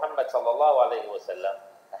Prophet Muhammad sallallahu alaihi wasallam,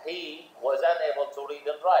 he was unable to read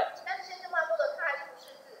and write. 但是先知穆罕默德他还是不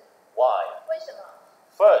识字。Why? 为什么？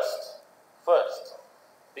 First,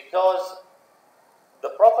 because the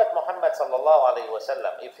Prophet Muhammad sallallahu alaihi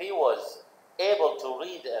wasallam, if he was able to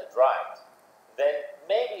read and write, then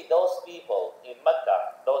maybe those people in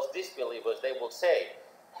Mecca, those disbelievers, they will say,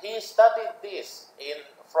 he studied this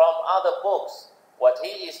from other books What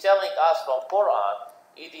he is telling us from Quran,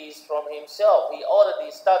 it is from himself. He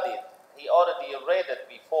already studied, he already read it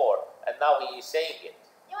before, and now he is saying it.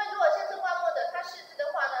 因为如果先知穆罕默德他识字的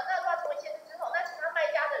话呢，那他成为先知之后，那其他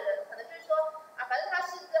卖家的人可能就是说啊，反正他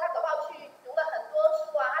识字，他搞不好去读了很多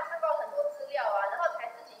书啊，他参考了很多资料啊，然后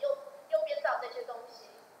才自己又编造这些东西。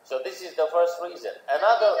So this is the first reason. 这是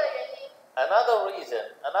一个原因。Another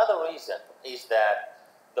reason is that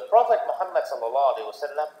the Prophet Muhammad sallallahu alaihi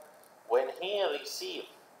wasallam, when he received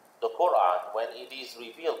the Quran, when it is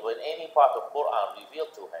revealed, when any part of Quran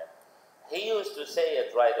revealed to him, he used to say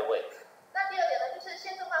it right away. 那第二点呢，就是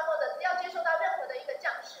先知穆罕默德只要接受到任何的一个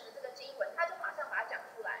降世的这个经文，他就马上把它讲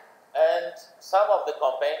出来。And some of the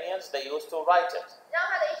companions, they used to write it. 然后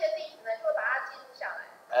他的一些弟子呢，就会把它记录下来。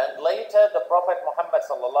And later, the Prophet Muhammad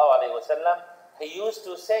sallallahu alaihi wasallam, he used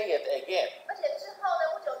to say it again. 而且之后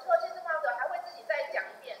呢，不久之后，先知穆罕默德还会自己再讲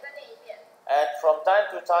一遍，再念一遍。And from time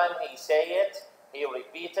to time, he say it, he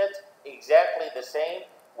repeat it exactly the same,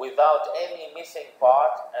 without any missing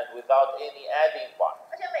part and without any adding part.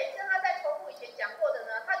 而且每次他在重复以前讲过的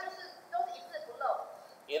呢，他就是都是一字不漏。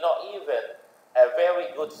You know, even a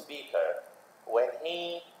very good speaker, when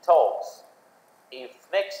he talks, if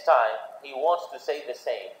next time he wants to say the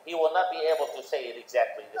same, he will not be able to say it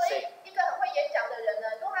exactly the 所以 same. 一个很会演讲的人呢，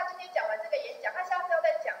如果他今天讲完这个演讲，他下次要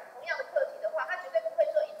再讲同样的课题的话，他绝对不会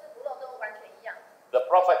说一字不漏，都完全一样。The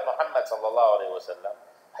Prophet Muhammad sallallahu alaihi wasallam,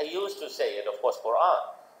 he used to say it, of course,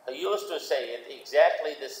 Quran. He used to say it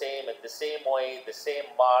exactly the same, in the same way, the same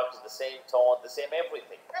marks, the same tone, the same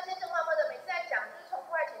everything. 那先知穆罕默德每次在讲，就是从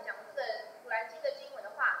破坏前讲这个古兰经的经文的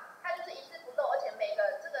话，他就是一字不漏，而且每个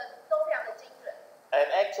这个都非常的精准。And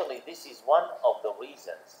actually, this is one of the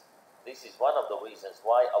reasons. This is one of the reasons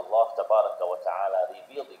why Allah Tabaraka wa Ta'ala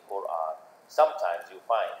revealed the Quran. Sometimes you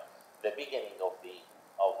find the beginning of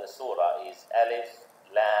the surah is Alif,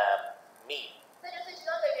 Lam, Mim. 这就是其中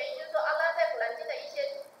一个原因，就是说，阿拉在古兰经的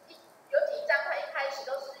有几章，他一开始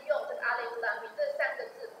都是用这个阿雷夫拉米这三个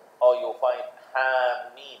字母。Or you find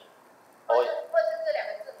Ha, Mim. 或者是这两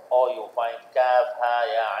个字母。Or you find Kaf, Ha,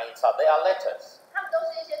 Ya, Ain, Sad. They are letters. 它们都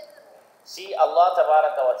是一些字母。See Allah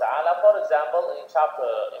Tabaraka wa Ta'ala, for example, in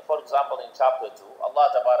chapter 2,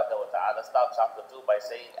 Allah Tabaraka wa Ta'ala starts chapter 2 by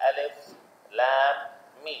saying Alif, Lam,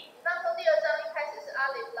 Mim. 比方说第二章一开始是阿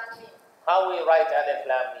雷夫拉米。How we write Alif,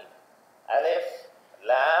 Lam, Mim? Alif,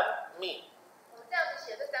 Lam, Mim. 我们这样子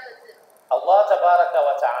写这三个字。Allah Tabaraka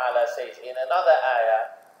wa Ta'ala says in another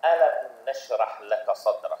ayah, Alam nashrah laka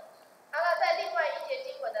sadrak. 阿拉在另外一节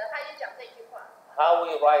经文呢，他也讲这句话。How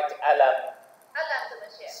we write Alam? 阿兰怎么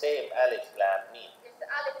写？ Same Alif, Lam, Mim. 也是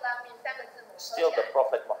阿里夫拉米三个字母。 Still, the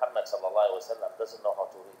Prophet Muhammad sallallahu alaihi wasallam doesn't know how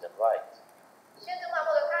to read and write. 先知穆罕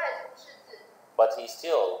默德他还是不识字。But he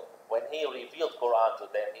still, when he revealed Quran to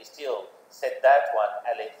them, he still said that one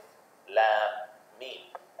Alif, Lam,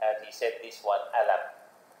 Mim, and he said this one Alam.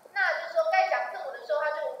 那就是说，该讲字母的时候，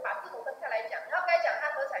他就把字母分开来讲；然后该讲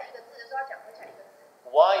它合起来一个字的时候，他讲合起来一个字。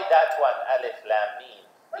Why that one Alif, Lam, Mim?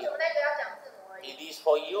 为什么那个要讲字母而已？ It is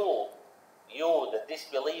for you, the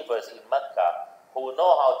disbelievers in Mecca, who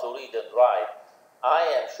know how to read and write. I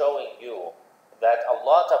am showing you that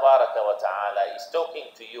Allah Tabaraka wa Ta'ala is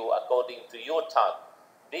talking to you according to your tongue.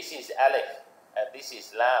 This is Alif, and this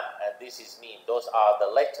is Lam, and this is Mim. Those are the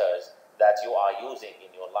letters that you are using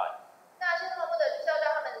in your life. 那先知穆罕默德就是要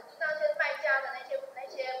让他们，让那些卖家的那些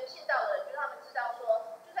不信道的人，就让他们知道说，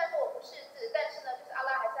就算是我不识字，但是呢，就是阿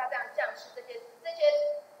拉还是要这样降世这些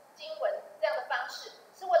经文这样的方式，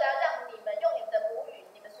是为了要让你们用你们的母语，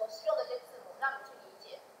你们所使用的这些字母，让你们去理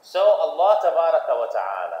解。So Allah Tabaraka wa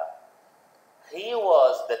Ta'ala, He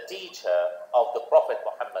was the teacher of the Prophet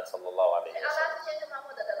Muhammad sallallahu alaihi 阿拉 wasallam. 是先知穆罕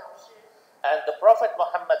默德的老师。 And the Prophet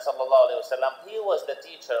Muhammad sallallahu alaihi wasallam, he was the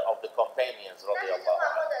teacher of the companions 那先知穆 radiyallahu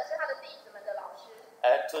罕默 anhu. 德是他的弟子们的老师。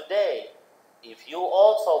 And today, if you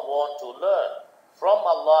also want to learn from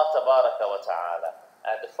Allah Tabaraka wa Ta'ala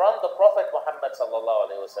and from the Prophet Muhammad sallallahu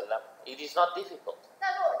alaihi wasallam, it is not difficult.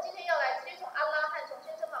 那如果我们今天要来直接从阿拉和从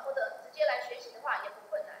先知穆罕默德直接来学习的话，也不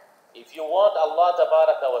困难。 If you want Allah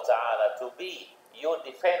Tabaraka wa Ta'ala to be your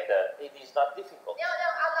defender, it is not difficult. 你要让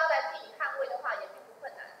阿拉来替你捍卫的话，也并不困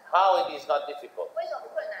难。 How it is not difficult? 为什么不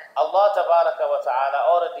困难？ Allah Tabaraka wa Ta'ala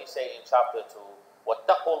already say in chapter 2,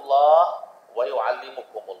 وَاتَّقُوا اللَّهَ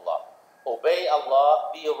وَيُعَلِّمُكُمُ اللَّهُ. Obey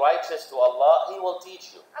Allah, be righteous to Allah, He will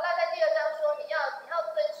teach you. 阿拉在第二章说，你要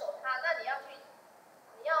遵守他，那你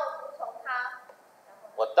要服从他。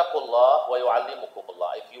 وَاتَّقُوا اللَّهَ وَيُعَلِّمُكُمُ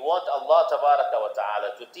اللَّهُ. If you want Allah Tabaraka wa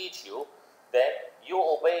Ta'ala to teach you, then you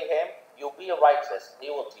obey Him, you be righteous,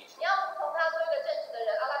 He will teach 你 you. 要服从他，做一个正直的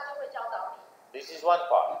人，阿拉就会教导你。 This is one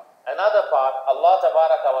part. Another part, Allah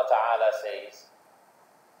Tabaraka wa Ta'ala says,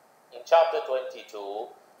 in chapter 22,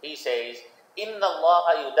 he says, إِنَّ اللَّهَ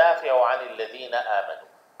يُدَافِعُ عَنِ الَّذِينَ آمَنُوا.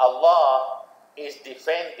 Allah is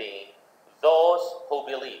defending those who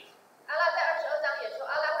believe. 阿拉在22章也说，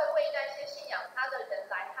阿拉会为那些信仰他的人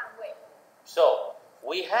来捍卫。So,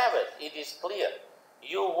 we have it. It is clear.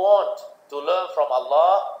 You want to learn from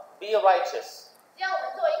Allah, be righteous. 只要我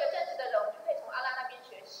们做一个正直的人，我们就可以从阿拉那边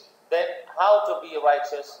学习。Then, how to be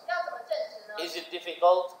righteous? 要怎么正直呢？ Is it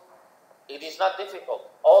difficult? It is not difficult.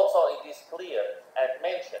 Also, it is clear and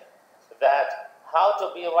mentioned that how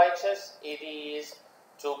to be righteous, it is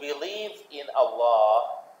to believe in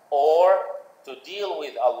Allah or to deal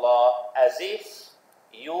with Allah as if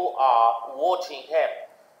you are watching Him.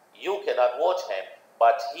 You cannot watch Him,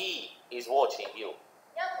 but He is watching you.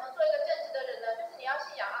 要怎么做一个正直的人呢？就是你要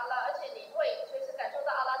信仰阿拉，而且你会随时感受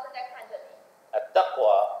到阿拉正在看着你。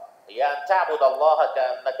 التقوى هي أن تعبد الله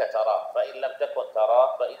كأنك تراه فإن لم تكن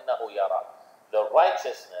تراه فإنه يراك. The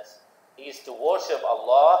righteousness is to worship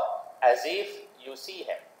Allah as if you see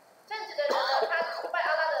Him. 正直的人呢，他崇拜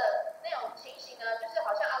阿拉的那种情形呢，就是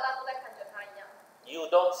好像阿拉都在看着他一样。 You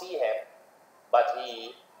don't see Him, but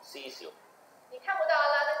He sees you. 你看不到阿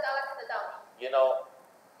拉，但是阿拉看得到你。 You know,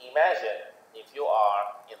 imagine if you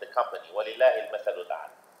are in the company. وَلِلَّهِ الْمَثَلُ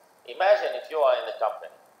الْأَعْلَى. Imagine if you are in the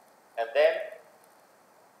company, and then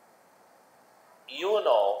you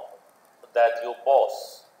know that your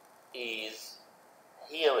boss is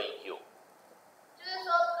hearing you. 就是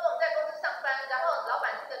说，如果我们在公司上班，然后老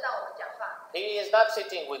板听得到我们讲话， He is not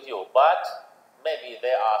sitting with you, but maybe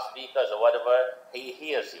there are speakers or whatever, he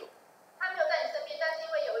hears you. 他没有在你身边，但是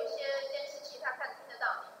因为有一些监视器，他听得到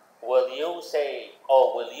你。 Will you say,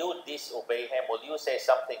 or will you disobey him? Will you say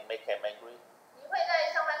something make him angry? 你会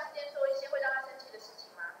在上班时间做一些会让他生气的事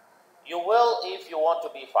情吗？ You will if you want to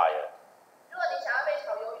be fired. 如果你想要被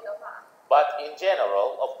炒鱿鱼的话， But in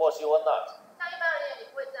general, of course you will not. 像一般而言，你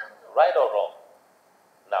不会这样做。 Right or wrong?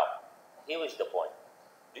 Now, here is the point.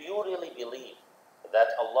 Do you really believe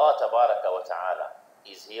that Allah Tabaraka wa Ta'ala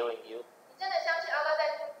is hearing you? 你真的相信阿拉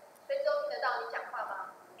在随时都听得到你讲话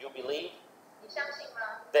吗？ You believe? 你相信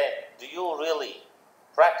吗？ Then, do you really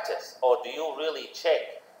practice or do you really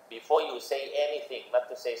check before you say anything, not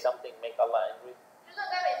to say something make Allah angry? 就是说，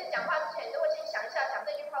你在每次讲话之前，你都会先想一下，讲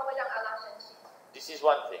这句话会让阿拉生气。 This is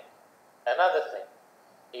one thing. Another thing,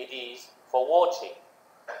 it is for watching.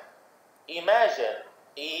 Imagine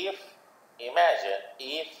if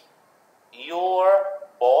your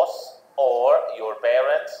boss or your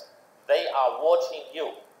parents, they are watching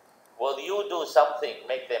you. Will you do something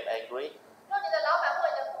make them angry? 如果你的老板或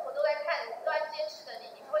你的父母都在看，都在监视着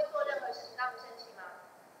你，你会做任何事情让他们生气吗？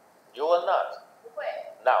 You will not. 不会。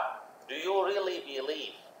 Now, do you really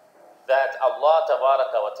believe that Allah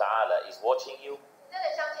Tabaraka wa Ta'ala is watching you? 你真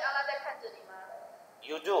的相信阿拉在看着你吗？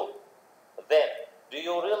 You do. Then, do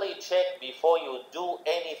you really check before you do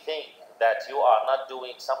anything that you are not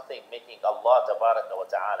doing something making Allah Tabaraka wa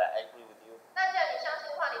Ta'ala angry with you? 那既然你相信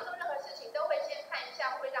的话，你做任何事情都会先看一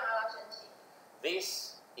下，会不会让阿拉生气。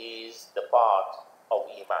 This is the part of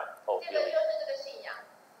Iman, of 这个 belief. 就是这个信仰。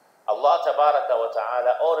 Allah Tabaraka wa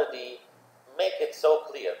Ta'ala already make it so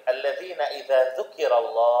clear. الَّذِينَ إِذَا ذُكِرَ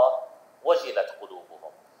اللَّهُ وَجِلَتْ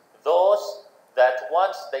قُلُوبُهُم. Those that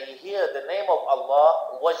once they hear the name of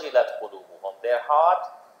Allah, وَجِلَتْ قُلُوبُهُم. Their heart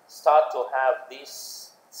start to have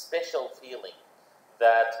this special feeling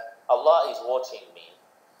that Allah is watching me.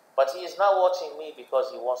 But He is not watching me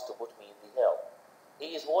because He wants to put me in the hell.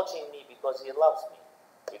 He is watching me because He loves me.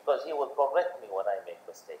 Because He will correct me when I make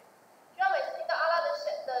mistake. 就要每次听到阿拉的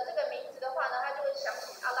这个名字的话呢，他就会想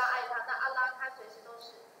起阿拉爱他，那阿拉他随时都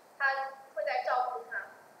是，他会在照顾他，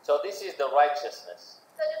 So this is the righteousness.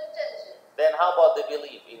 这就是正直。 Then how about the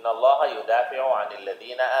belief? إِنَّ اللَّهَ يُدَافِعُ عَنِ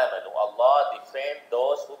الَّذِينَ آمَنُوا. Allah defend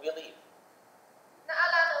those who believe. 那阿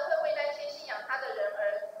拉呢会为那些信仰他的人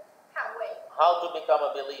而捍卫。 How to become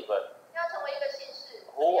a believer? 要成为一个信士，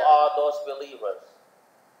 Who are those believers?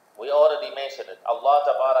 We already mentioned it. Allah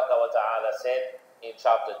Tabaraka wa Ta'ala said in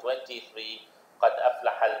chapter 23, قَدْ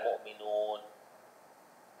أَفْلَحَ الْمُؤْمِنُونَ.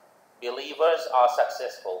 Believers are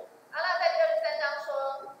successful. 阿拉在第23章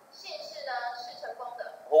说，信士呢是成功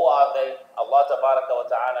的。 Who are they? Allah Tabaraka wa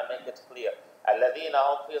Ta'ala make it clear. الَّذِينَ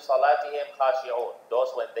هُمْ فِي صَلَاتِهِمْ خَاشِعُونَ.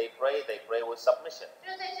 Those when they pray with submission.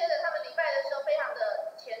 就是这些人，他们礼拜的时候非常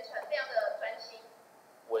的虔诚，非常的专心。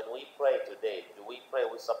 When we pray today, do we pray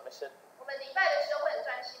with submission? 我们礼拜的时候会很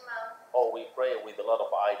专心吗？ Or we pray with a lot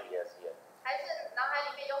of ideas here? 还是脑海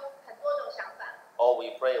里面有很多种想法？ Or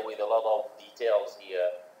we pray with a lot of details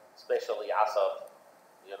here, especially Asr,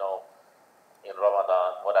 you know, in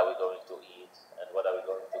Ramadan, what are we going to eat and what are we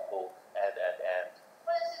going to cook and.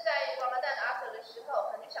 或者是在 Ramadan Asr 的时候，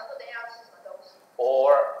可能就想说等一下要吃什么东西。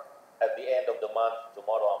 Or at the end of the month,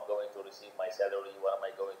 tomorrow I'm going to receive my salary. What am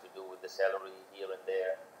I going to do with the salary here and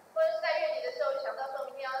there? 或者是在月底的时候想到说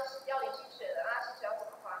明天要领薪水了啊，薪水要怎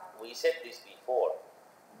么花？ We said this before.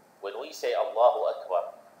 When we say Allahu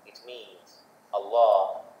Akbar, it means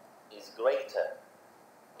Allah is greater.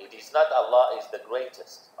 It is not Allah is the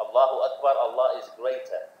greatest. Allahu Akbar, Allah is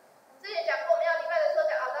greater. 之前讲过，我们要礼拜的时候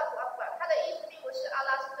讲阿拉胡阿克，它的意思并不是阿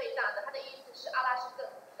拉是最大的，它的意思是阿拉是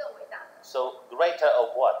更伟大的。So greater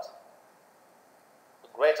of what?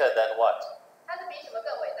 Greater than what? 它是比什么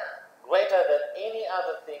更伟大？ Greater than any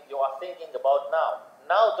other thing you are thinking about now.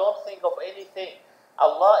 Now don't think of anything.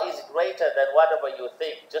 Allah is greater than whatever you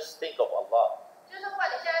think. Just think of Allah. 就是不管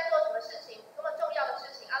你现在做什么事情，多么重要的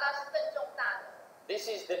事情，阿拉是更重大的。This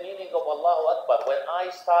is the meaning of Allahu Akbar. When I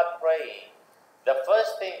start praying, the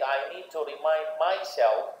first thing I need to remind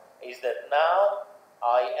myself is that now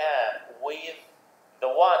I am with the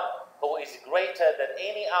one who is greater than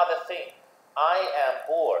any other thing. I am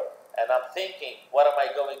poor and I'm thinking, what am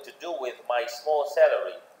I going to do with my small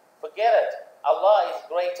salary? Forget it. Allah is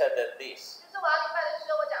greater than this. 就是我要礼拜的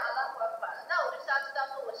时候，我讲阿拉胡阿克，那我就是要知道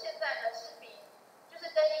说，我现在呢是就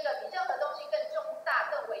是跟一个比任何东西更重大、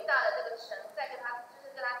更伟大的这个神，在跟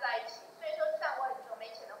他在一起。所以说，就算我很穷没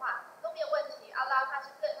钱的话，都没有问题。阿拉他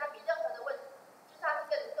比任何的问题，就是他是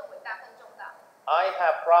更伟大、更重大。I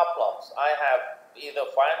have problems. I have either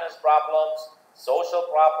finance problems, social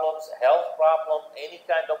problems, health problem, any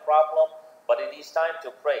kind of problem, but it is time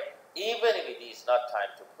to pray. Even if it is not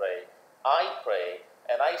time to pray, I pray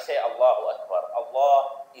and I say Allahu Akbar.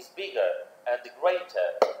 Allah is bigger and greater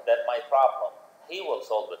than my problem. He will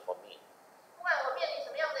solve it for me. 不管我面临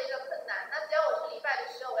什么样的一个困难，那只要我去礼拜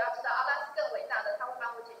的时候，我要知道阿拉是更伟大的，他会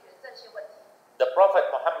帮我解决这些问题。The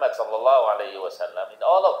Prophet Muhammad sallallahu alaihi wasallam, in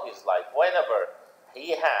all of his life, whenever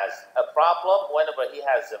he has a problem, whenever he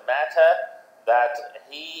has a matter that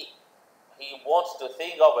he wants to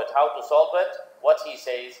think of it, how to solve it, what he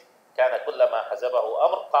says, كان كلما حزبه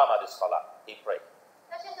أمر قام للصلاة. He prayed.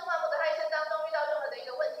 那先知万穆德他一生当中遇到任何的一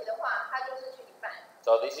个问题的话，他就是去礼拜。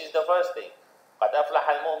So this is the first thing. قد أفلح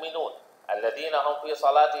المؤمنون الذين هم في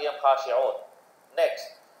صلاتهم خاشعون.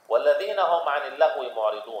 Next, والذين هم عن اللغو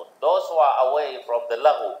معرضون. Those who are away from the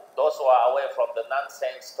laghu, those who are away from the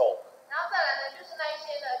nonsense talk. 然后再来呢，就是那一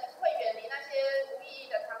些呢，就是会远离那些无意义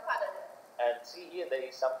的谈话的人。And see here there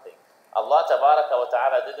is something. Allah Tabaraka wa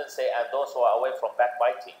Ta'ala didn't say and those who are away from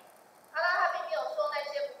backbiting. 阿拉他并没有说那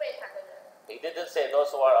些不背谈的人。He didn't say those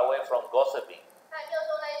who are away from gossiping. 他也没有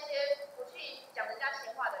说那一些不去讲人家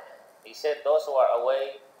闲话的人。He said those who are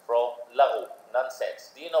away from laghu,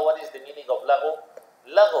 nonsense. Do you know what is the meaning of laghu?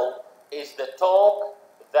 Laghu is the talk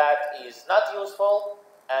that is not useful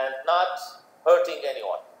and not hurting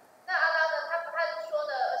anyone. 那阿拉呢，他是说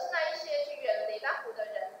的，而是那一些去远离拉虎的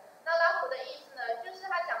人。那拉虎的意思呢，就是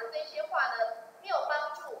他讲的这些话呢，没有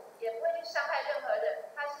帮助，也不会去伤害任何人，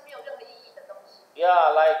它是没有任何意义的东西。Yeah,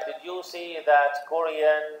 like did you see that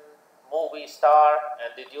Korean movie star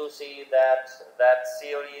and did you see that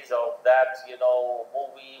series of that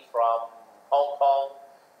movie from Hong Kong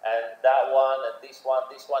and that one and this one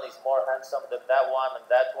is more handsome than that one and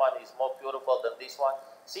that one is more beautiful than this one.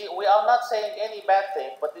 See, we are not saying any bad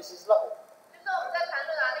thing, but this is love. 就是我们在谈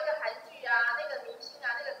论那个韩剧啊，那个明星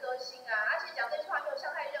啊，那个歌星啊，而且讲这句话没有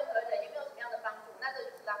伤害任何人，也没有什么样的帮助，那这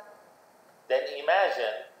就是拉虎。Then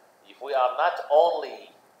imagine if we are not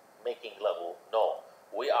only making love, no,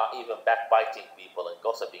 we are even backbiting people and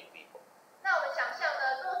gossiping people. 那我们想象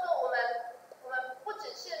呢，如果说我们不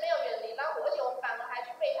只是没有远离拉虎，而且我们反而还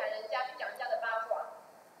去背叛人家，去讲人家的八卦。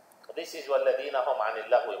This is وَالَّذِينَ هُمْ عَنِ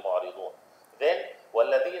اللَّغْوِ مُعْرِضُونَ. Then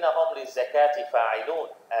وَالَّذِينَ هُمْ لِلزَّكَاةِ فَاعِلُونَ.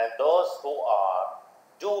 And those who are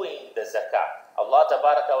doing the zakah. Allah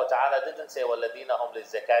Tabaraka wa Ta'ala didn't say وَالَّذِينَ هُمْ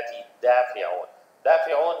لِلزَّكَاةِ دَافِعُونَ.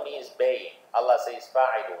 Dafi'un means paying. Allah says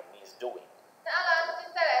fa'ilun means doing. 那阿拉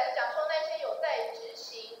再来讲说，那些有在执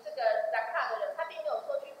行这个 zakah 的人，他并没有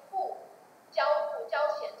说去交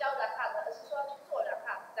钱交 zakah 的，而是说要去做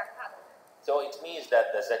zakah 的人。So it means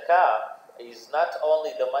that the zakah is not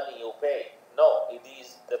only the money you pay. No, it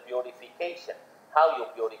is the purification. How you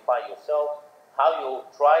purify yourself, how you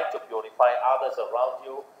try to purify others around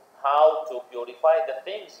you, how to purify the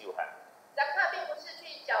things you have. zakah 并不是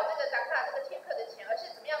去缴这个 zakah 这个天课的钱，而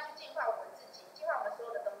是怎么样去净化我们自己，净化我们所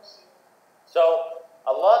有的东西。So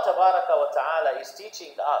Allah Tabaraka wa Ta'ala is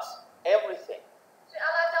teaching us everything. 所以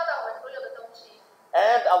阿拉教导我们所有的东西。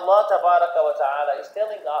And Allah Tabaraka wa Ta'ala is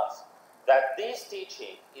telling us that this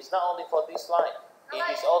teaching is not only for this life, it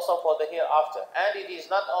is also for the hereafter. And it is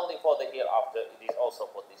not only for the hereafter, it is also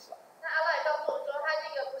for this life. 那阿拉也告诉我说，他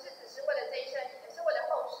这个不是只是为了这一生，也是为了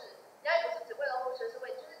后世，也不是只为了后世，是为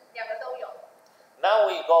就是两个都有。Now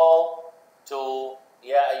we go to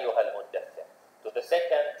Ya ayyuhal muddathir, to the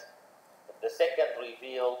second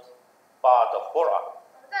revealed part of Quran.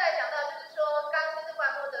 我们再来讲到，就是说，刚先知穆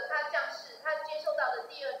罕默德他降世，他接受到的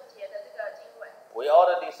第二节的这个经文。We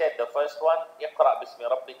already said the first one. اقرأ باسم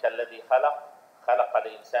ربك الذي خلق خلق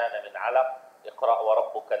الإنسان من علق اقرأ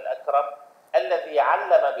وربك الأكرم الذي علم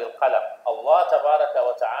بالقلم. Allah tabaraka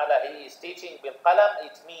wa ta'ala, He is teaching بالقلم.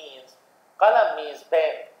 It means qalam means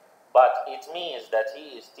pen, but it means that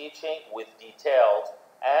He is teaching with details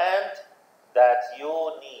and that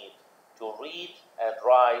you need to read and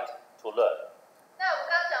write to learn. 那我们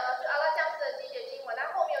刚刚讲到是阿拉降世的第一节经文，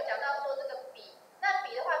那后面有讲到说这个笔，那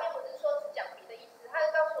笔的话并不是说只讲笔的意思，它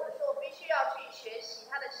是告诉我们说我必须要去学习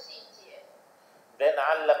它的细节。Then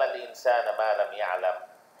علم الإنسان ما لم يعلم.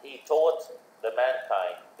 He taught the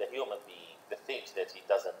mankind, the human being, the things that he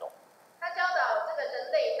doesn't know. 他教导这个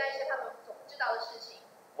人类那些他们所不知道的事情。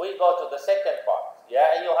We go to the second part.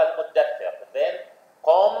 يا أيها المدثر. Then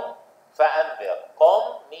قم فأنذر.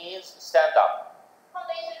 قم means stand up. 后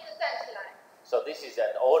的意思就是站起来。So this is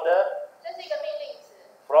an order 这是一个命令词。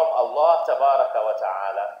from Allah tabaraka wa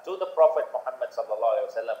ta'ala to the Prophet Muhammad sallallahu alaihi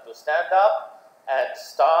wasallam to stand up and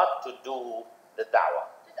start to do the da'wah.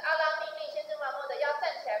 就是阿拉命令先知穆罕默德要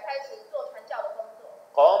站起来开始做传教的工作。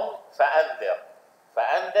قم فأنذر.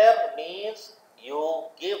 فأنذر means you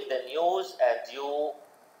give the news and you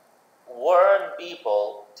warn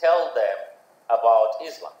people, tell them about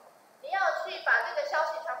Islam. 你要去把这个消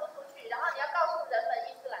息传播出去，然后你要告诉人们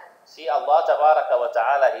伊斯兰。See, Allah tabaraka wa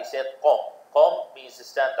ta'ala, He said قم. قم means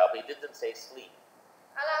stand up. He didn't say sleep.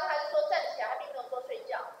 阿拉他是说站起来，他并没有说睡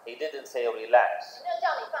觉， He didn't say relax. 也没有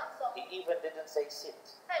叫你放松， He even didn't say sit.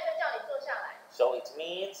 他也没有叫你坐下来。So it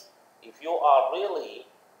means if you are really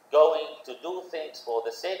going to do things for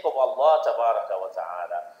the sake of Allah tabaraka wa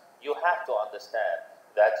ta'ala, you have to understand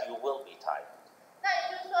that you will be tired. 那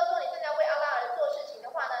也就是说，如果你正在为阿拉而做事情的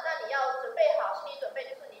话呢，那你要准备好心理准备，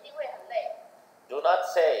就是你一定会很累。Do not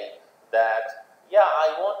say that, yeah,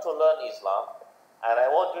 I want to learn Islam, and I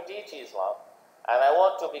want to teach Islam, and I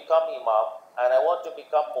want to become Imam, and I want to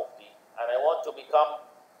become Mufti, and I want to become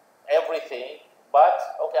everything, but,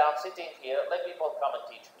 okay, I'm sitting here, let people come and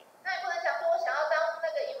teach me. 那你不能想说，我想要当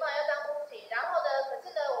那个imam，要当 mufti，然后呢，可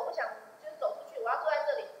是呢，我不想就是走出去，我要坐在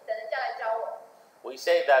这里等人家来教我。We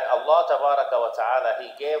say that Allah tabaraka wa ta'ala,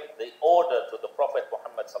 He gave the order to the Prophet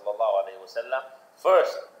Muhammad sallallahu alayhi wa sallam.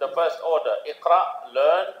 First, the first order, iqra,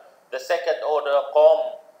 learn. The second order,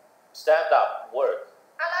 qom, stand up, work.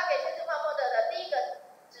 阿拉给先知穆罕默德的第一个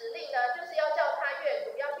指令呢，就是要叫他阅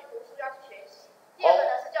读，要去读书，要去学习。第二个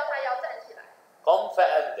呢是叫他要站起来。Qom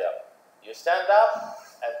fa'andir. You stand up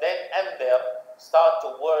and then andir, start to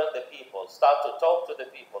warn the people, start to talk to the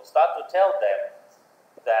people, start to tell them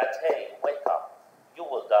that, hey, wake up, you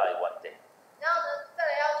will die one day. 然后呢，再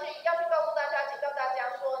来要去告诉大家，警告大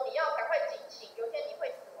家说，你要赶快警醒，有一天你会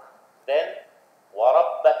死亡。Then,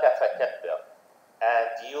 وَرَبَّكَ فَكَبِّرْ.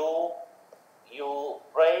 And you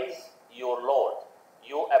praise your Lord.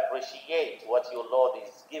 You appreciate what your Lord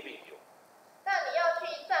is giving you. 那你要去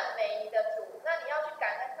赞美你的主，那你要去感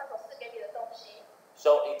恩他所赐给你的东西。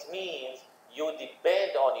So it means you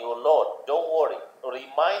depend on your Lord. Don't worry.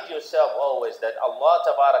 Remind yourself always that Allah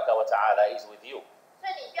tabaraka wa ta'ala is with you. 所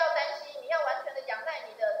以你不要担心，你要完全的仰赖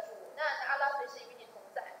你的主，那阿拉随时与你同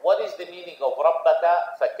在。What is the meaning of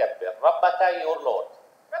Rabbaka fakabbir? Rabbaka, your Lord.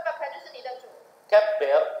 Rabbaka 就是你的主。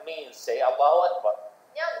Kabbir means say Allahu Akbar.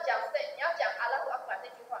 你要讲阿拉胡阿克这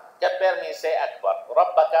句话。Kabbir means say Akbar.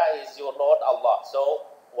 Rabbaka is your Lord Allah. So,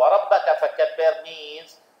 Warabbaka fakabbir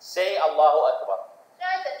means say Allahu Akbar. 所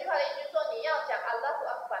以整句话的意思就是说，你要讲阿拉胡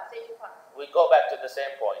阿克这句话。We go back to the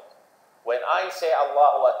same point. When I say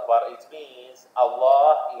Allahu Akbar, it means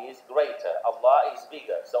Allah is greater, Allah is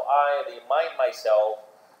bigger. So I remind myself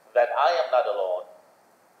that I am not alone.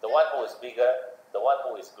 The one who is bigger, the one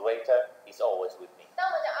who is greater, is always with me. 当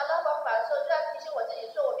我们讲阿拉胡阿克的时候，就要提醒我自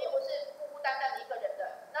己说，我并不是孤孤单单的一个人的，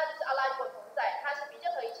那就是阿拉与我同在，他是比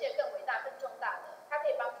任何一切更伟大、更重大的，他可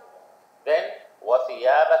以帮助我。Then,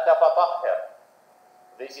 وَثِيَابَكَ فَطَهِّرْ.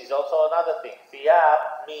 This is also another thing.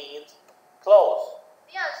 Thiyab means clothes.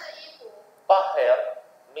 第二是衣服。Tahir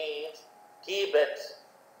means keep it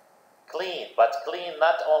clean, but clean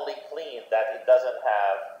not only clean that it doesn't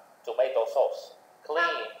have tomato sauce.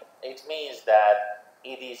 Clean, it means that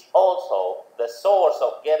it is also the source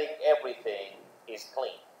of getting everything is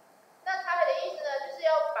clean. 那他的意思呢，就是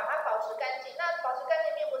要把它保持干净。那保持干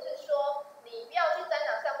净并不是说你不要去沾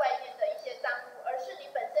染上外面的一些脏污，而是你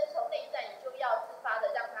本身从内在你就要自发的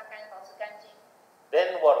让它保持干净。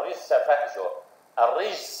Then وَالرِّجْسَ فَهْجُرْ. A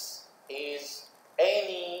rijs is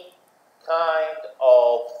any kind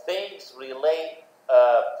of things relate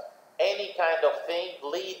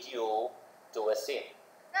to a sin.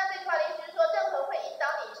 那这句话的意思是说，任何会引导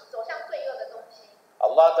你走向罪恶的东西。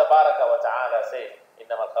Allah Tabaraka wa Ta'ala says,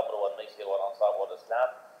 إنما الخمر والميسر والأنصاب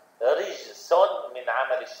والأزلام رجس من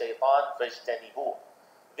عمل الشيطان فاجتنبوه.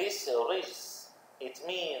 This rijs, it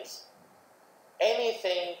means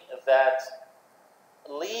anything that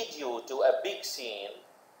leads you to a big sin,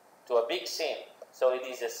 so it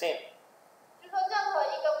is a sin. 就是说，任何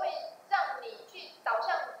一个会让你去引导你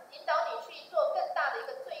去做更大的一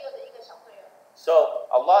个罪恶的一个小罪恶。So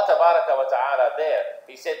Allah Tabaraka wa Ta'ala there,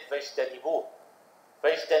 He said فاجتنبوه.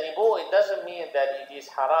 فاجتنبوه, it doesn't mean that it is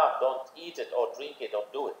haram, don't eat it or drink it or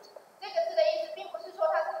do it. 这个字的意思并不是说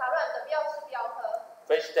它是哈乱的，不要吃不要喝。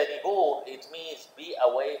فاجتنبوه, it means be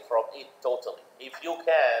away from it totally. If you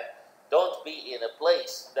can, don't be in a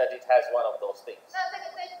place that it has one of those things. 那这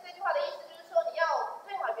句话的意思就是说，你要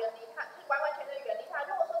最好远离它，就是完全的远离它。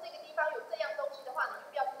如果说这个地方有这样东西的话，你就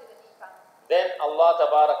不要去这个地方。Then Allah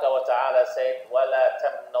Tabaraka wa Ta'ala said, وَلَا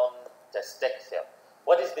تَمْنُنْ تَسْتَكْثِرْ.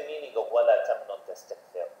 What is the meaning of وَلَا تَمْنُنْ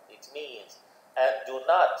تَسْتَكْثِرْ? It means, and do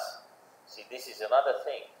not, see this is another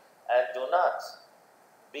thing, and do not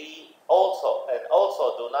be also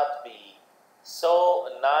do not be so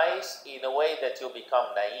nice in a way that you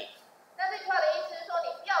become naive. 那这句话的意思是说，你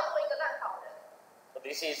不要做一个烂好人。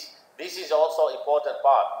This is also important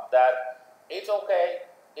part, that it's okay.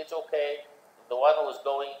 The one who is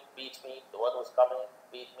going beat me, the one who is coming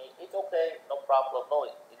beat me. It's okay, no problem. No,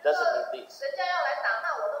 it doesn't mean this. 人家要来打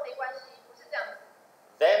骂我都没关系，不是这样子。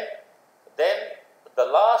Then the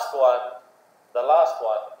last one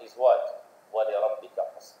is what? وَلِرَبِّكَ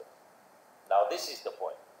فَاصْبِرْ. Now this is the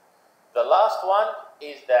point. The last one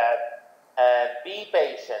is that, and be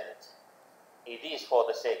patient. It is for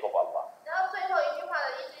the sake of Allah. 然后最后一句话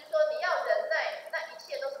的意思是说，你要忍耐，那一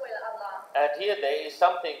切都是为了 Allah。 And here there is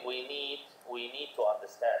something we need to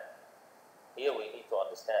understand. Here we need to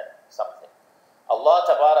understand something. Allah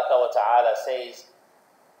Tabaraka wa Ta'ala says,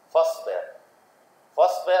 فَاصْبِرْ.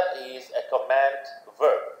 فَاصْبِرْ is a command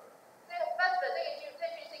verb. 这个 fasbir 这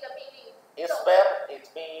句是一个命令。Isbir, it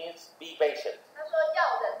means be patient. 他说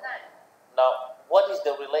要忍耐。 Now, what is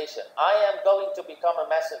the relation? I am going to become a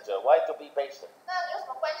messenger. Why to be patient? 那有什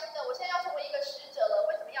么关系呢？我现在要成为一个使者了，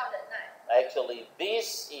为什么要忍耐？ Actually,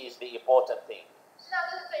 this is the important thing. 实际上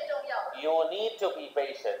这是最重要的。 You need to be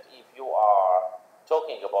patient if you are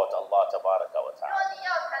talking about Allah Tabaraka wa 如 Ta'ala. 果你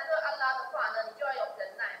要谈论安拉的话呢，你就要有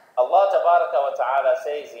忍耐。 Allah Tabaraka wa Ta'ala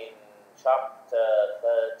says in chapter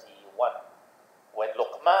 31, when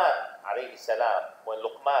Luqman alayhi salam, when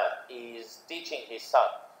Luqman is teaching his son,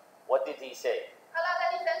 what did he say? 安拉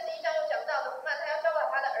在第31章有讲到，鲁曼他要教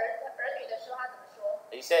导他的儿女的时候，他怎么说？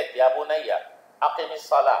 He said, Ya bunayya, aqim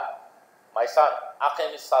as-salah. My son,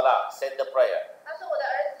 aqim as-salah, said the prayer. 他说：“我的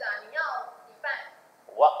儿子啊，你要礼拜，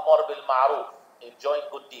 Wa'mur bil ma'ruf, enjoin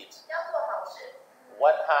good deeds. 要做好事，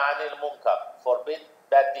 Wanha 'anil munkar, forbid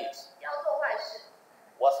bad deeds. 要做坏事。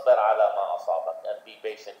 Wasbir 'ala ma asabak, and be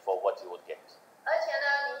patient for what you will get. 而且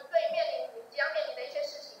呢，你即将面临的一些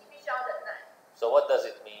事情，你必须要忍耐。 So what does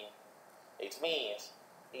it mean? It means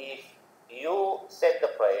if you said the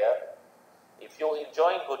prayer, if you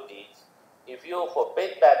enjoin good deeds, if you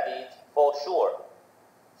forbid bad deeds, for sure,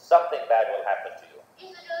 something bad will happen to you.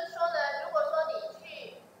 意思就是说呢，如果说你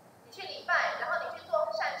去礼拜，然后你去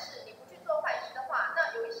做善事，你不去做坏事的话，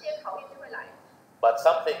那有一些考验就会来。 But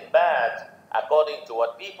something bad, according to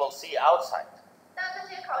what people see outside. 那这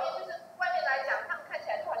些考验就是外面来讲，他们看起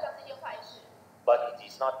来就好像是一件坏事， But it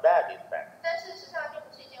is not bad, in fact. 但事实上并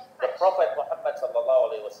不是一件 The 坏事。 Prophet Muhammad sallallahu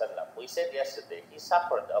alaihi wasallam, we said yesterday, he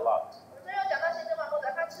suffered a lot. 我们昨天有讲到先知穆罕默德，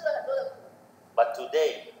他吃了很多的苦。 But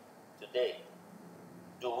today,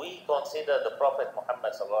 do we consider the Prophet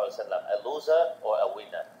Muhammad sallallahu alaihi wasallam a loser or a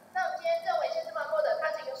winner? 那我们今天认为先知穆罕默德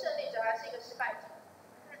他是一个胜利者还是一个失败者？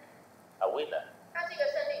 A winner. 他是一个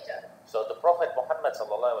胜利者。 So the Prophet Muhammad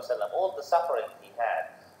sallallahu alaihi wasallam, all the suffering he had,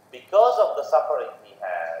 because of the suffering he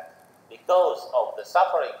had,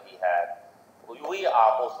 we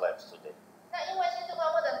are Muslims today. 那因为先知穆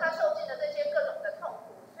罕默德他受尽了这些各种的痛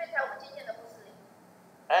苦，所以才有我们今天的穆斯林。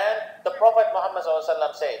 And the Prophet Muhammad sallallahu alaihi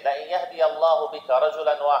wasallam said, لَإِنْ يَهْدِيَ اللَّهُ بِكَ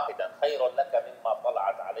رَجُلًا وَاحِدًا خَيْرٌ لَكَ مِمَّا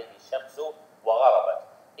طَلَعَتْ عَلَيْهِ الشَّمْسُ وَغَرَبَتْ.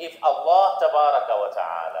 If Allah Tabaraka wa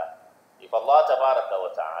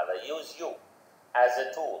Ta'ala use you as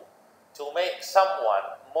a tool to make someone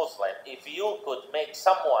Muslim, if you could make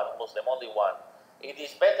someone Muslim, only one, it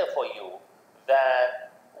is better for you than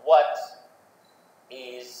what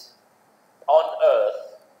is on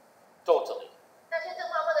earth totally. 那先知穆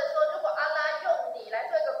罕默德说，如果阿拉用你来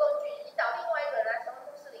做一个工具，引导另外一个人来成为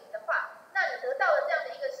穆斯林的话，那你得到的这样的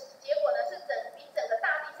一个结果呢，是比整个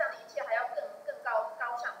大地上的一切还要更高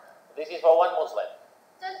尚的。 This is for one Muslim.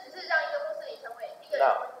 这只是让一个穆斯林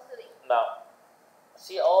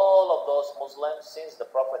Muslims since the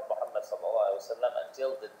Prophet Muhammad sallallahu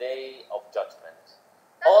until the day of judgment.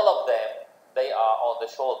 All of them, they are on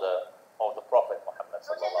the shoulder of the Prophet Muhammad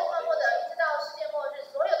从先知 sallallahu 穆罕默德一直到世界末日，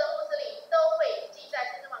所有的穆斯林都会记在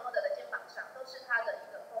先知穆罕默德的肩膀上，都是他的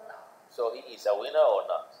一个功劳。So he is a winner or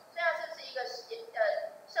not? 所以他是不是一个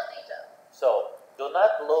胜利者？ So do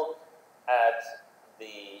not look at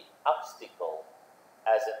the obstacle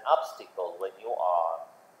as an obstacle when you are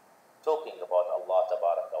talking about Allah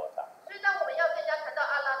tabaraka wa ta'ala. 所以当我们要跟人家谈到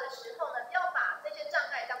阿拉的时候呢，不要把这些障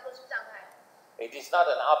碍当作是障碍。 It is not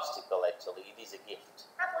an obstacle actually, it is a gift.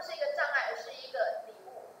 它不是一个障碍，而是一个礼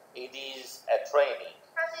物。 It is a training.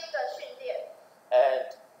 它是一个训练。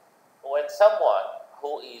 And when someone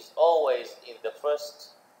who is always in the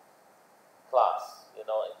first class, in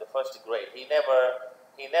the first grade, he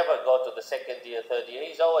never go to the second year, third year,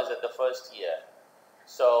 he's always at the first year.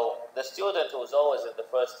 So the student who's always in the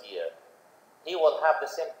first year, he will have the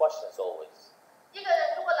same questions always. 一个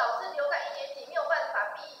人如果老是留在一年级，没有办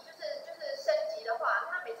法就是升级的话，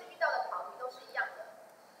他每次遇到的考题都是一样的。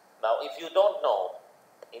 Now, if you don't know,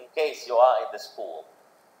 in case you are in the school,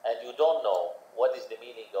 and you don't know what is the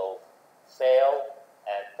meaning of fail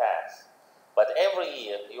and pass, but every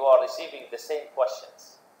year you are receiving the same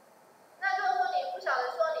questions. 那如果说你不晓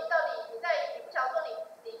得说你不晓得说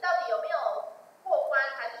你到底有没有过关，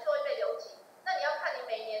还是说被留级，那你要看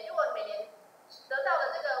你如果每年得到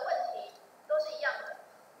的这个问题都是一样的。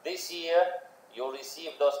 This year, you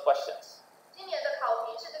receive those questions. 今年的考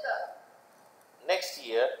题是这个， Next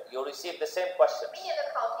year, you receive the same questions. 明年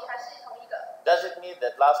的考题还是同一个。 Does it mean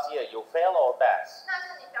that last year you fail or pass? 那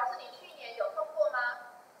是你表示你去年有通过吗？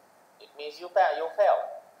 It means you fail.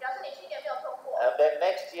 表示你去年没有通过。 And then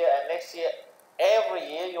next year, every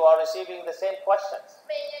year you are receiving the same questions.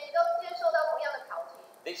 每年你都接受到同样的考题，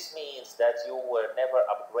 This means that you were never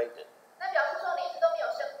upgraded. 那表示说你一直都没有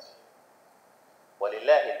升级。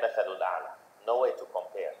 وَلِلَّهِ الْمَثَلُ الْأَعْلَى. No way to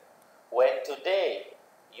compare. When today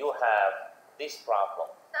you have this problem,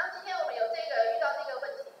 然后今天我们遇到这个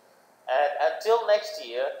问题， and until next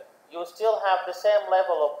year, you still have the same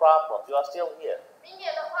level of problems. You are still here. 明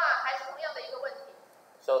年的话还是同样的一个问题，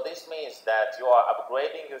 So this means that you are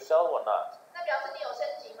upgrading yourself or not? 那表示你有升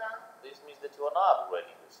级吗？ This means that you are not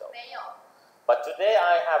upgrading yourself. 没有。 But today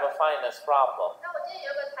I have a finance problem. 那我今天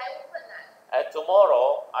有个财务困难， And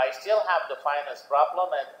tomorrow I still have the finance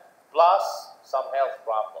problem and plus some health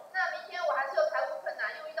problem. 那明天我还是有财务困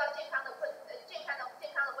难，又遇到健康的问题。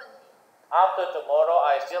 After tomorrow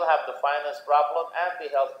I still have the finance problem and the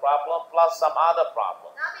health problem plus some other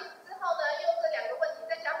problem. 然后之后呢，又这两个问题，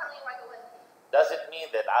再加上另外一个问题。 Does it mean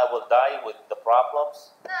that I will die with the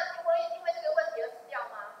problems? 那你会因为这个问题而死掉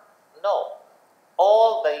吗？ No.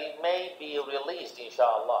 All they may be released,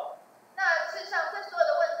 inshallah. 那事实上，这所有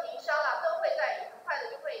的问题，烧啦都会在很快的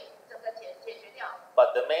就会整个解决掉。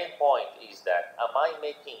 But the main point is that, am I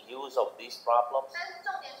making use of these problems? 但是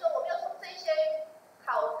重点说，我没有从这些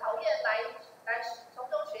考验来从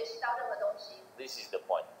中学习到任何东西。 This is the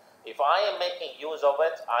point. If I am making use of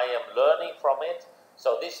it, I am learning from it.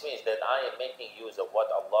 So this means that I am making use of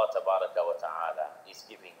what Allah tabaraka wa ta'ala is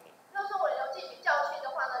giving me. 如果说我有汲取教训的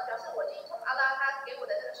话呢，表示我已经从阿拉他给我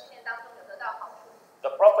的这个训练当中有得到好处。 The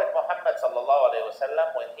Prophet Muhammad sallallahu alaihi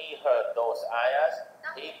wasallam, when he heard those ayahs,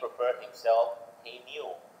 he prepared himself. He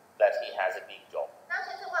knew that he has a big job. 那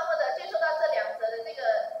先知穆罕默德接受到这两则的这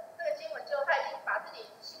个经文之后，他已经把自己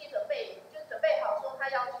心理准备好，说他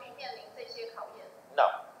要去面临这些考验。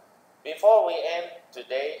 Now, before we end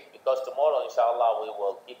today, because tomorrow inshallah we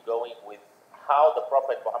will keep going with how the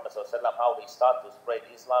Prophet Muhammad sallallahu alaihi wasallam, how he started to spread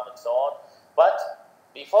Islam and so on. But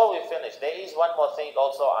before we finish, there is one more thing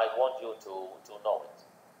also I want you to know it.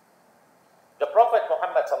 The Prophet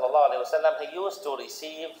Muhammad sallallahu alaihi wasallam, he used to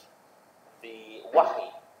receive the wahi,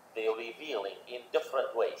 the revealing, in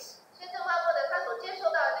different ways. 先知穆罕默德他所接受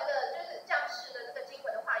到的这个就是降世的这个经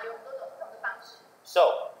文的话，有很多种不同的方式。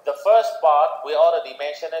 So the first part we already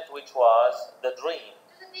mentioned it, which was the dream,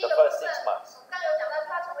 就是第一 the 个部 first 分， 6 months. 我们刚刚有讲到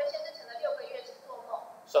他成为先知前的6个月是做梦，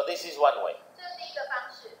 So this is one way. 这是第一个方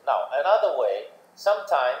式。 Now another way,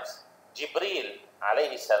 sometimes Jibril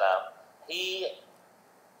alayhi salam, he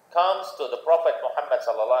comes to the Prophet Muhammad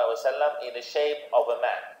sallallahu alaihi wasallam in the shape of a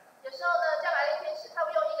man. 有时候呢，将来的天使他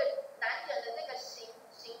会用一个男人的这个形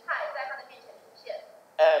态在他的面前出现。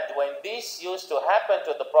 And when this used to happen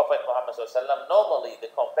to the Prophet Muhammad sallallahu alaihi wasallam, normally the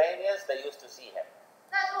companions, they used to see him.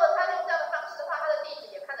 那如果他用这样的方式的话，他的弟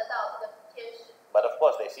子也看得到这个天使， But of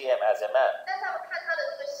course they see him as a man. 但是他们看他的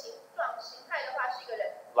这个形态的话是一个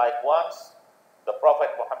人。 Like once, the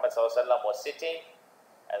Prophet Muhammad sallallahu alaihi wasallam was sitting,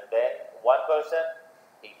 and then one person,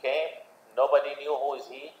 he came, nobody knew who is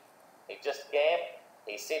he just came,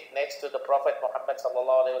 He sit next to the Prophet Muhammad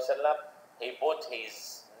sallallahu alaihi wasallam. He put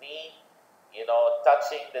his knee,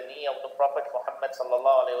 touching the knee of the Prophet Muhammad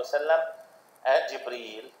sallallahu alaihi wasallam. And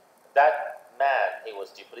Jibreel, that man, he was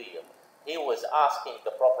Jibreel. He was asking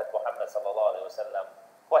the Prophet Muhammad sallallahu alaihi wasallam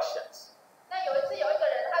questions. 那有一次有一个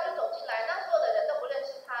人他就走进来，那所有的人都不认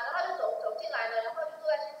识他，然后他就走进来了，然后就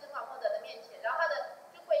坐在先知穆罕默德的面前，然后他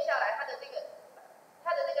就跪下来，他的这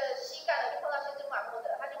个膝盖呢就碰到先知穆罕默德，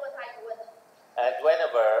他就问他一个问题。And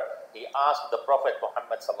whenever he asked the Prophet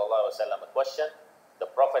Muhammad sallallahu alaihi wasallam a question, the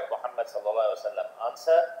Prophet Muhammad sallallahu alaihi wasallam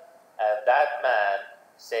answered, and that man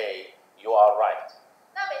say, "You are right."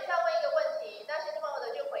 那每次他问一个问题，那先知穆罕默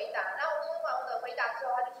德就回答，然后先知穆罕默德回答之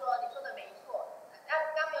后，他就说：“你说的没错。”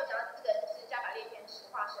刚没有讲到这个人就是加百列天使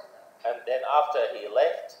化身的。And then after he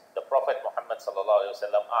left, the Prophet Muhammad sallallahu alaihi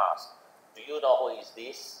wasallam asked, "Do you know who is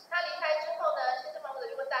this?" 他离开之后呢，先知穆罕默德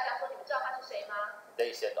就问大家说：“你们知道他是谁吗？”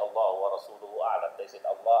 They said, "Allah wa rasuluhu a'lam." They said,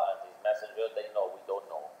 "Allah and His Messenger, they know, we don't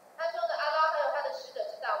know." 他说呢，阿拉还有他的使者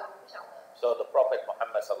知道，我们不晓得。So the Prophet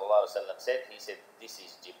Muhammad sallallahu alaihi wasallam said, he said, "This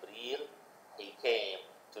is Jibreel. He came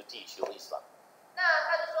to teach you Islam." 那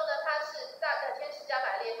他就说呢，他是天使加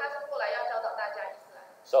百列，他是过来要教导大家伊斯兰。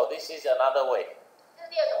So this is another way. 这是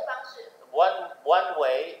第二种方式。One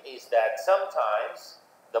way is that sometimes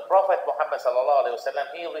the Prophet Muhammad sallallahu alaihi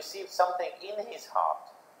wasallam, he received something in his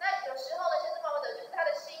heart. 那有时候呢，先知穆罕默德就是他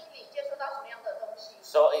的心里接收到什么样的东西。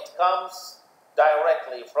So it comes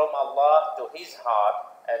directly from Allah to his heart,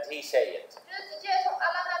 and he say it. 就是直接从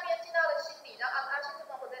阿拉那边进到了心里，然后先知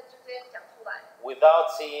穆罕默德就直接讲出来。Without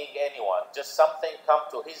seeing anyone, just something come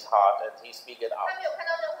to his heart and he speak it out. 他没有看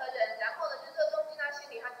到任何人，然后呢，就这个东西他心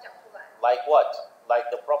里他就讲出来。Like what? Like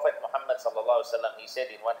the Prophet Muhammad sallallahu alaihi wasallam, he said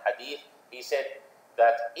in one hadith, he said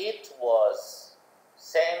that it was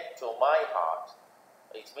sent to my heart.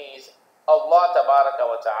 It means Allah tabaraka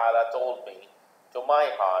wa ta'ala told me to my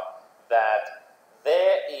heart that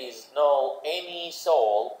there is no any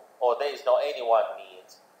soul or there is no anyone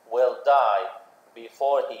needs will die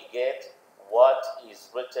before he get what is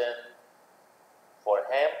written for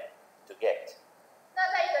him to get.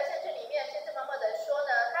 那在一个圣经里面，先知穆罕默德说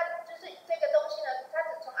呢，他就是这个东西呢，他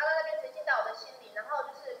只从阿拉那边直接进到我的心里，然后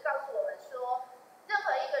就是告诉我们说，任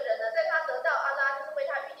何一个人呢，在他得到阿拉就是为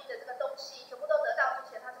他预定的这个东西，全部都得到之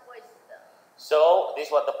前，他是不会死的。So this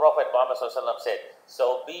is what the Prophet Muhammad sallallahu alaihi wasallam said.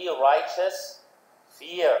 So be righteous,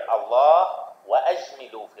 fear Allah, wa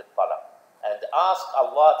ajmilu fi talab, and ask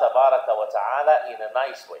Allah tabaraka wa ta'ala in a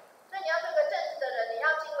nice way. 所以你要做个正直的人，你要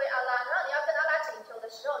敬畏阿拉，然后你要跟阿拉请求的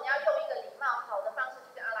时候，你要用一个礼貌好的方式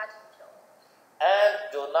去跟阿拉请求。And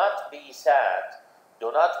do not be sad,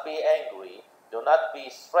 do not be angry, do not be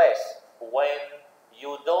stressed when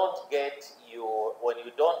you don't get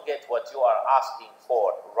what you are asking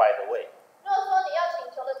for right away. 如果说你要请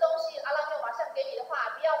求的东西，阿拉没有马上给你的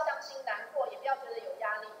话，不要伤心难过，也不要觉得有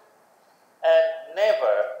压力。And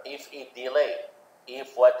never, if it delay,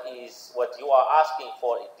 if what you are asking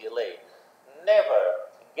for is delayed, never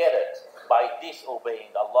get it by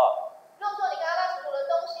disobeying Allah. 如果说你跟阿拉请求的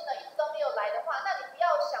东西呢，一直都没有来的话，那你不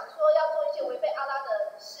要想说要做一些违背阿拉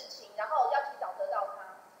的事情，然后要提早得到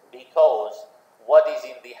它。Because what is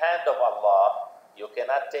in the hand of Allah, you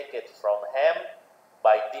cannot take it from Him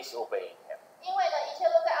by disobeying Him. 因为呢，一切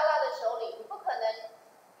都在阿拉的手里，你不可能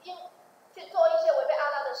去做一些违背阿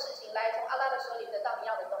拉的事情，来从阿拉的手里得到你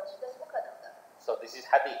要的东西，这是不可能的。So this is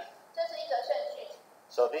hadith. 这是一则圣训。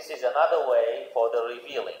So this is another way for the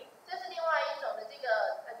revealing. 这是另外一种的这个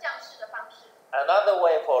降世的方式。Another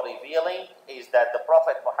way for revealing is that the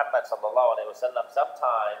Prophet Muhammad sallallahu alaihi wasallam,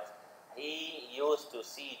 sometimes he used to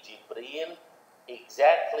see Jibreel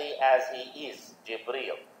exactly as he is,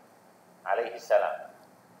 Jibreel alayhi salam.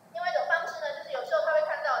 另外一种方式呢，就是有时候他会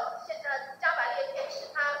看到加百列天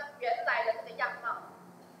使他原来的这个样貌。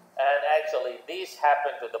And actually, this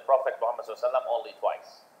happened to the Prophet Muhammad sallallahu alaihi wasallam only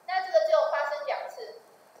twice. 那这个只有发生2次。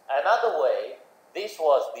Another way, this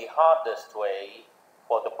was the hardest way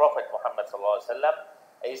for the Prophet Muhammad sallallahu alaihi wasallam,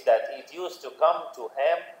 is that it used to come to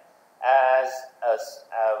him as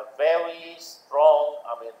a very strong,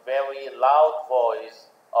 very loud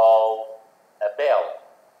voice of a bell.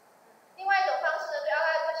 另外一种方式呢，对阿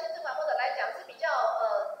拉对先知穆罕默德来讲是比较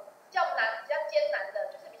难、比较艰难的，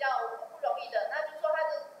就是比较不容易的。那就是说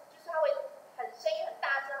他会声音很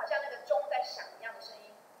大声，好像那个钟在响一样的声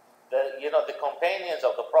音。The companions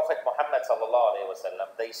of the Prophet Muhammad sallallahu alaihi wasallam,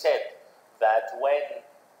 they said that when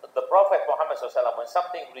the Prophet Muhammad sallallahu alaihi wasallam, when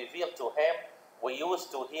something revealed to him, we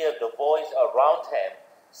used to hear the voice around him,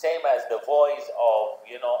 same as the voice of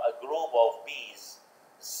a group of bees.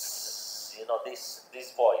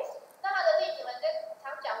 This voice. 那他的弟子们在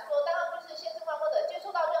常讲说，当他们就是先知穆罕默德接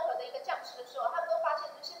触到任何的一个降世的时候，他们都发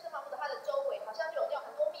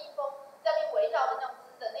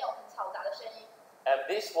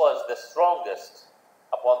this was the strongest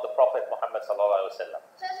upon the Prophet Muhammad sallallahu alaihi wasallam.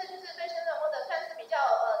 这是就是对先知穆罕默德算是比较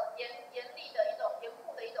严厉的一种严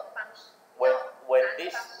酷的一种方式。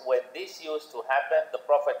When this used to happen, the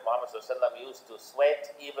Prophet Muhammad sallallahu alaihi wasallam used to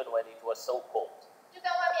sweat even when it was so cold. 就在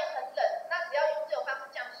外面很冷，那只要用这种方式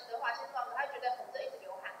降湿的话，先知穆罕默德他觉得很热，一直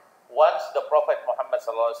流汗。Once the Prophet Muhammad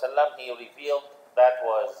sallallahu alaihi wasallam he revealed that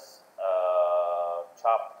was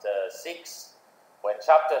chapter 6. When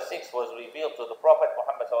chapter 6 was revealed to the Prophet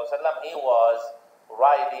Muhammad sallallahu alaihi wasallam, he was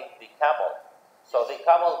riding the camel, so the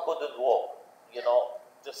camel couldn't walk,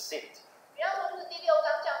 just sit. 比方说，就是第6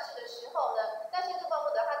章降世的时候呢，那先知穆罕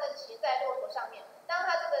默德他正骑在骆驼上面，当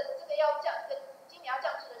他这个今年要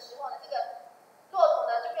降世的时候呢，这个骆驼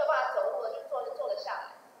呢就没有办法走路了，就坐了下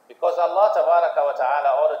来。Because Allah tabaraka wa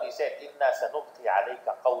ta'ala already said, "Inna sanubti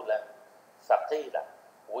alayka qawlan thaqila."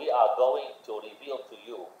 We are going to reveal to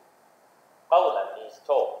you. Qawlan means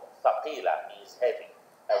talk, thaqila means heavy,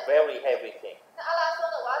 a very heavy thing. 那阿拉说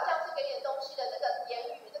呢，我要降世给你的东西的这个言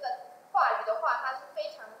语，这个话语的话，它是非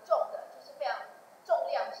常重的，就是非常重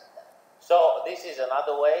量级的。So this is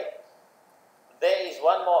another way.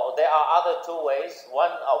 There are other two ways.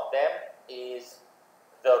 One of them is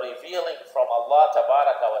the revealing from Allah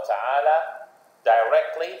tabaraka wa ta'ala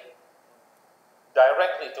directly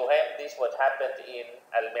to him. This what happened in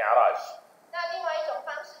Al-Mi'raj. 那另外一种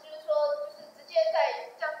方式就是说，就是直接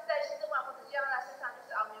降在先知穆罕默德直接让他身上，就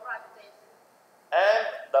是 Al-Mi'raj 这一次。And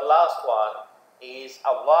the last one is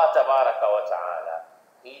Allah tabaraka wa ta'ala.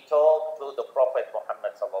 He talked to the Prophet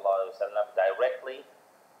Muhammad sallallahu alaihi wasallam directly,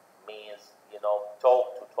 means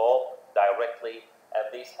talk to talk directly,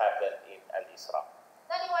 and this happened in Al-Isra.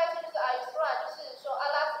 那另外一次就是 Al-Isra， 就是说阿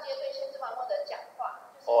拉直接对先知穆罕默德讲话。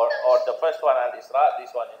Or the first one Al-Isra,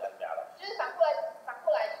 this one in Al-Mi'raj. 就是反过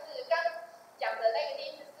来，就是刚讲的那个第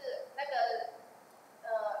一次是那个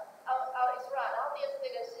Al-Isra， 然后第二次这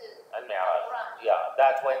个是 Al-Mi'raj. Yeah,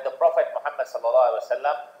 that when the Prophet Muhammad sallallahu alaihi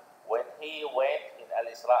wasallam, when he went in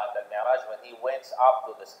Al-Isra and Al-Mi'raj, when he went up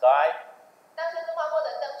to the sky, 当先知穆罕默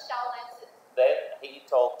德登霄那一次。Then he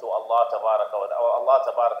talked to Allah tabaraka wa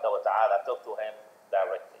ta'ala talked to him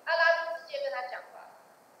directly. 阿拉就直接跟他讲话。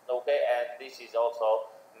Okay, and this is also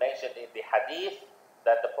mentioned in the hadith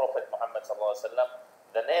that the Prophet Muhammad sallallahu alaihi wasallam,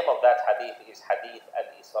 the name of that hadith is Hadith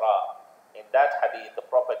al-Isra. In that hadith, the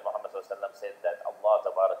Prophet Muhammad sallallahu alaihi wasallam said that Allah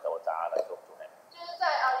tabaraka wa ta'ala talked to him. 就是在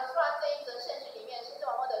Al-Isra 这一则圣经里面，先知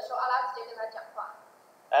穆罕默德说阿拉直接跟他讲话。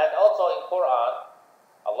And also in Quran,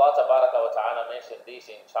 Allah tabaraka wa ta'ala mentioned this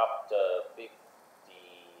in chapter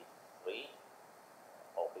 53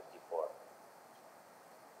 or 54.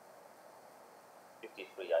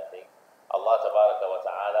 53, I think. Allah tabaraka wa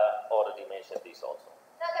ta'ala already mentioned this also.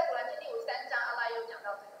 那在古兰经第53章，阿拉有讲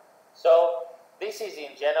到这个。So this is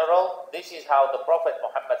in general. This is how the Prophet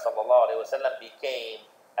Muhammad sallallahu alaihi wasallam became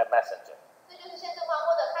a messenger. 这就是先知穆罕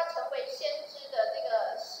默德他成为先知的这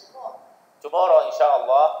个始末。Tomorrow,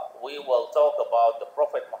 inshallah, we will talk about the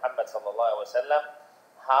Prophet Muhammad sallallahu alaihi wasallam,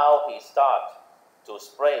 how he started to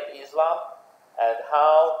spread Islam, and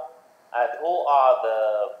who are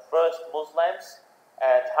the first Muslims,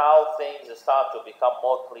 and how things start to become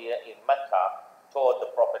more clear in Mecca toward the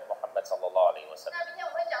Prophet Muhammad sallallahu alaihi wasallam. 那明天我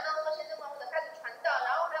们会讲到说，先知穆罕默德开始传道，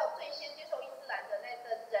然后还有最先接受伊斯兰的人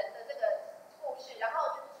的这个故事，然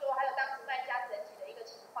后就是说还有当时麦加整体的一个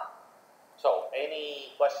情况。So,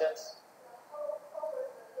 any questions?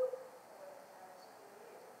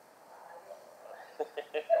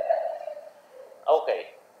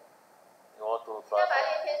 Okay. You want to try? 那白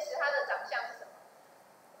列天使他的长相是什么？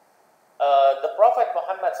 The Prophet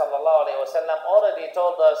Muhammad sallallahu alaihi wasallam already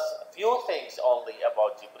told us few things only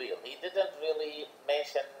about Jibril. He didn't really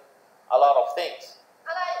mention a lot of things.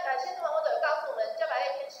 阿拉先知穆罕默德有告诉我们叫白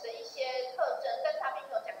列天使的一些特征，但是他并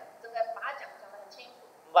没有讲整个把它讲得很清楚。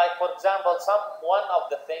Like for example, one of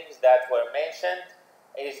the things that were mentioned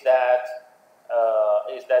is that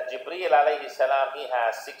Jibril alayhi salam, he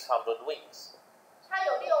has 600 wings. 他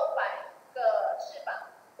有600个翅膀。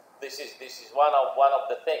This is one of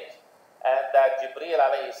the things, and that Jibril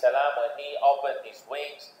alayhi salam, when he opened his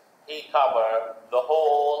wings, he covered the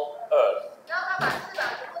whole earth. 然后他把翅膀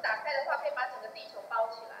全部打开的话，可以把整个地球包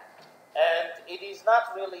起来。And it is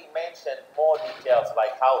not really mentioned more details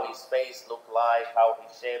like how his face looked like, how he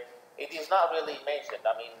shaped. It is not really mentioned.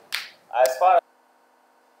 I mean, as far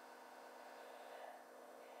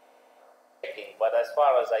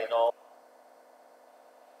as I know.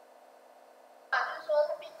 就是说，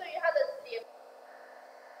他对于他的脸，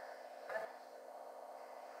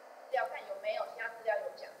要看有没有其他资料有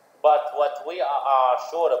讲。But what we are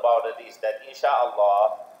sure about it is that,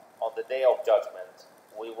 inshallah, on the day of judgment,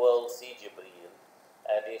 we will see Jibreel,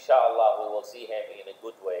 And inshallah, we will see him in a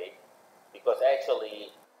good way, because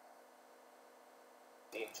actually,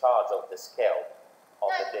 in charge of the scale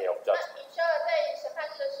on the day of judgment. 那 inshallah 在审判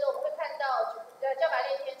日的时候，我们会看到叫白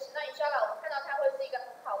列天使。那 inshallah 我们看到他会是一个很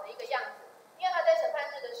好的一个样子，因为他在审判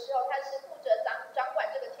日的时候，他是负责掌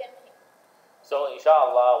管这个天平。So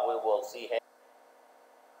inshallah, we will see him.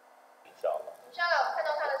 Inshallah. inshallah 我们看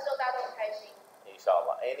到他的时候，大家都很开心。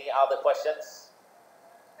Inshallah. Any other questions?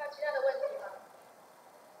 还有其他的问题吗？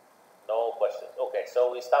 No questions. Okay,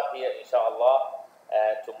 so we stop here, inshallah,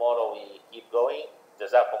 and tomorrow we keep going.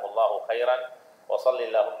 جزاكم الله خيرا وصل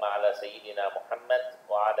اللهم على سيدنا محمد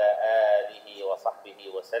وعلى آله وصحبه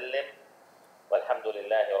وسلم والحمد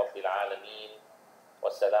لله رب العالمين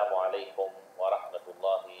والسلام عليكم ورحمة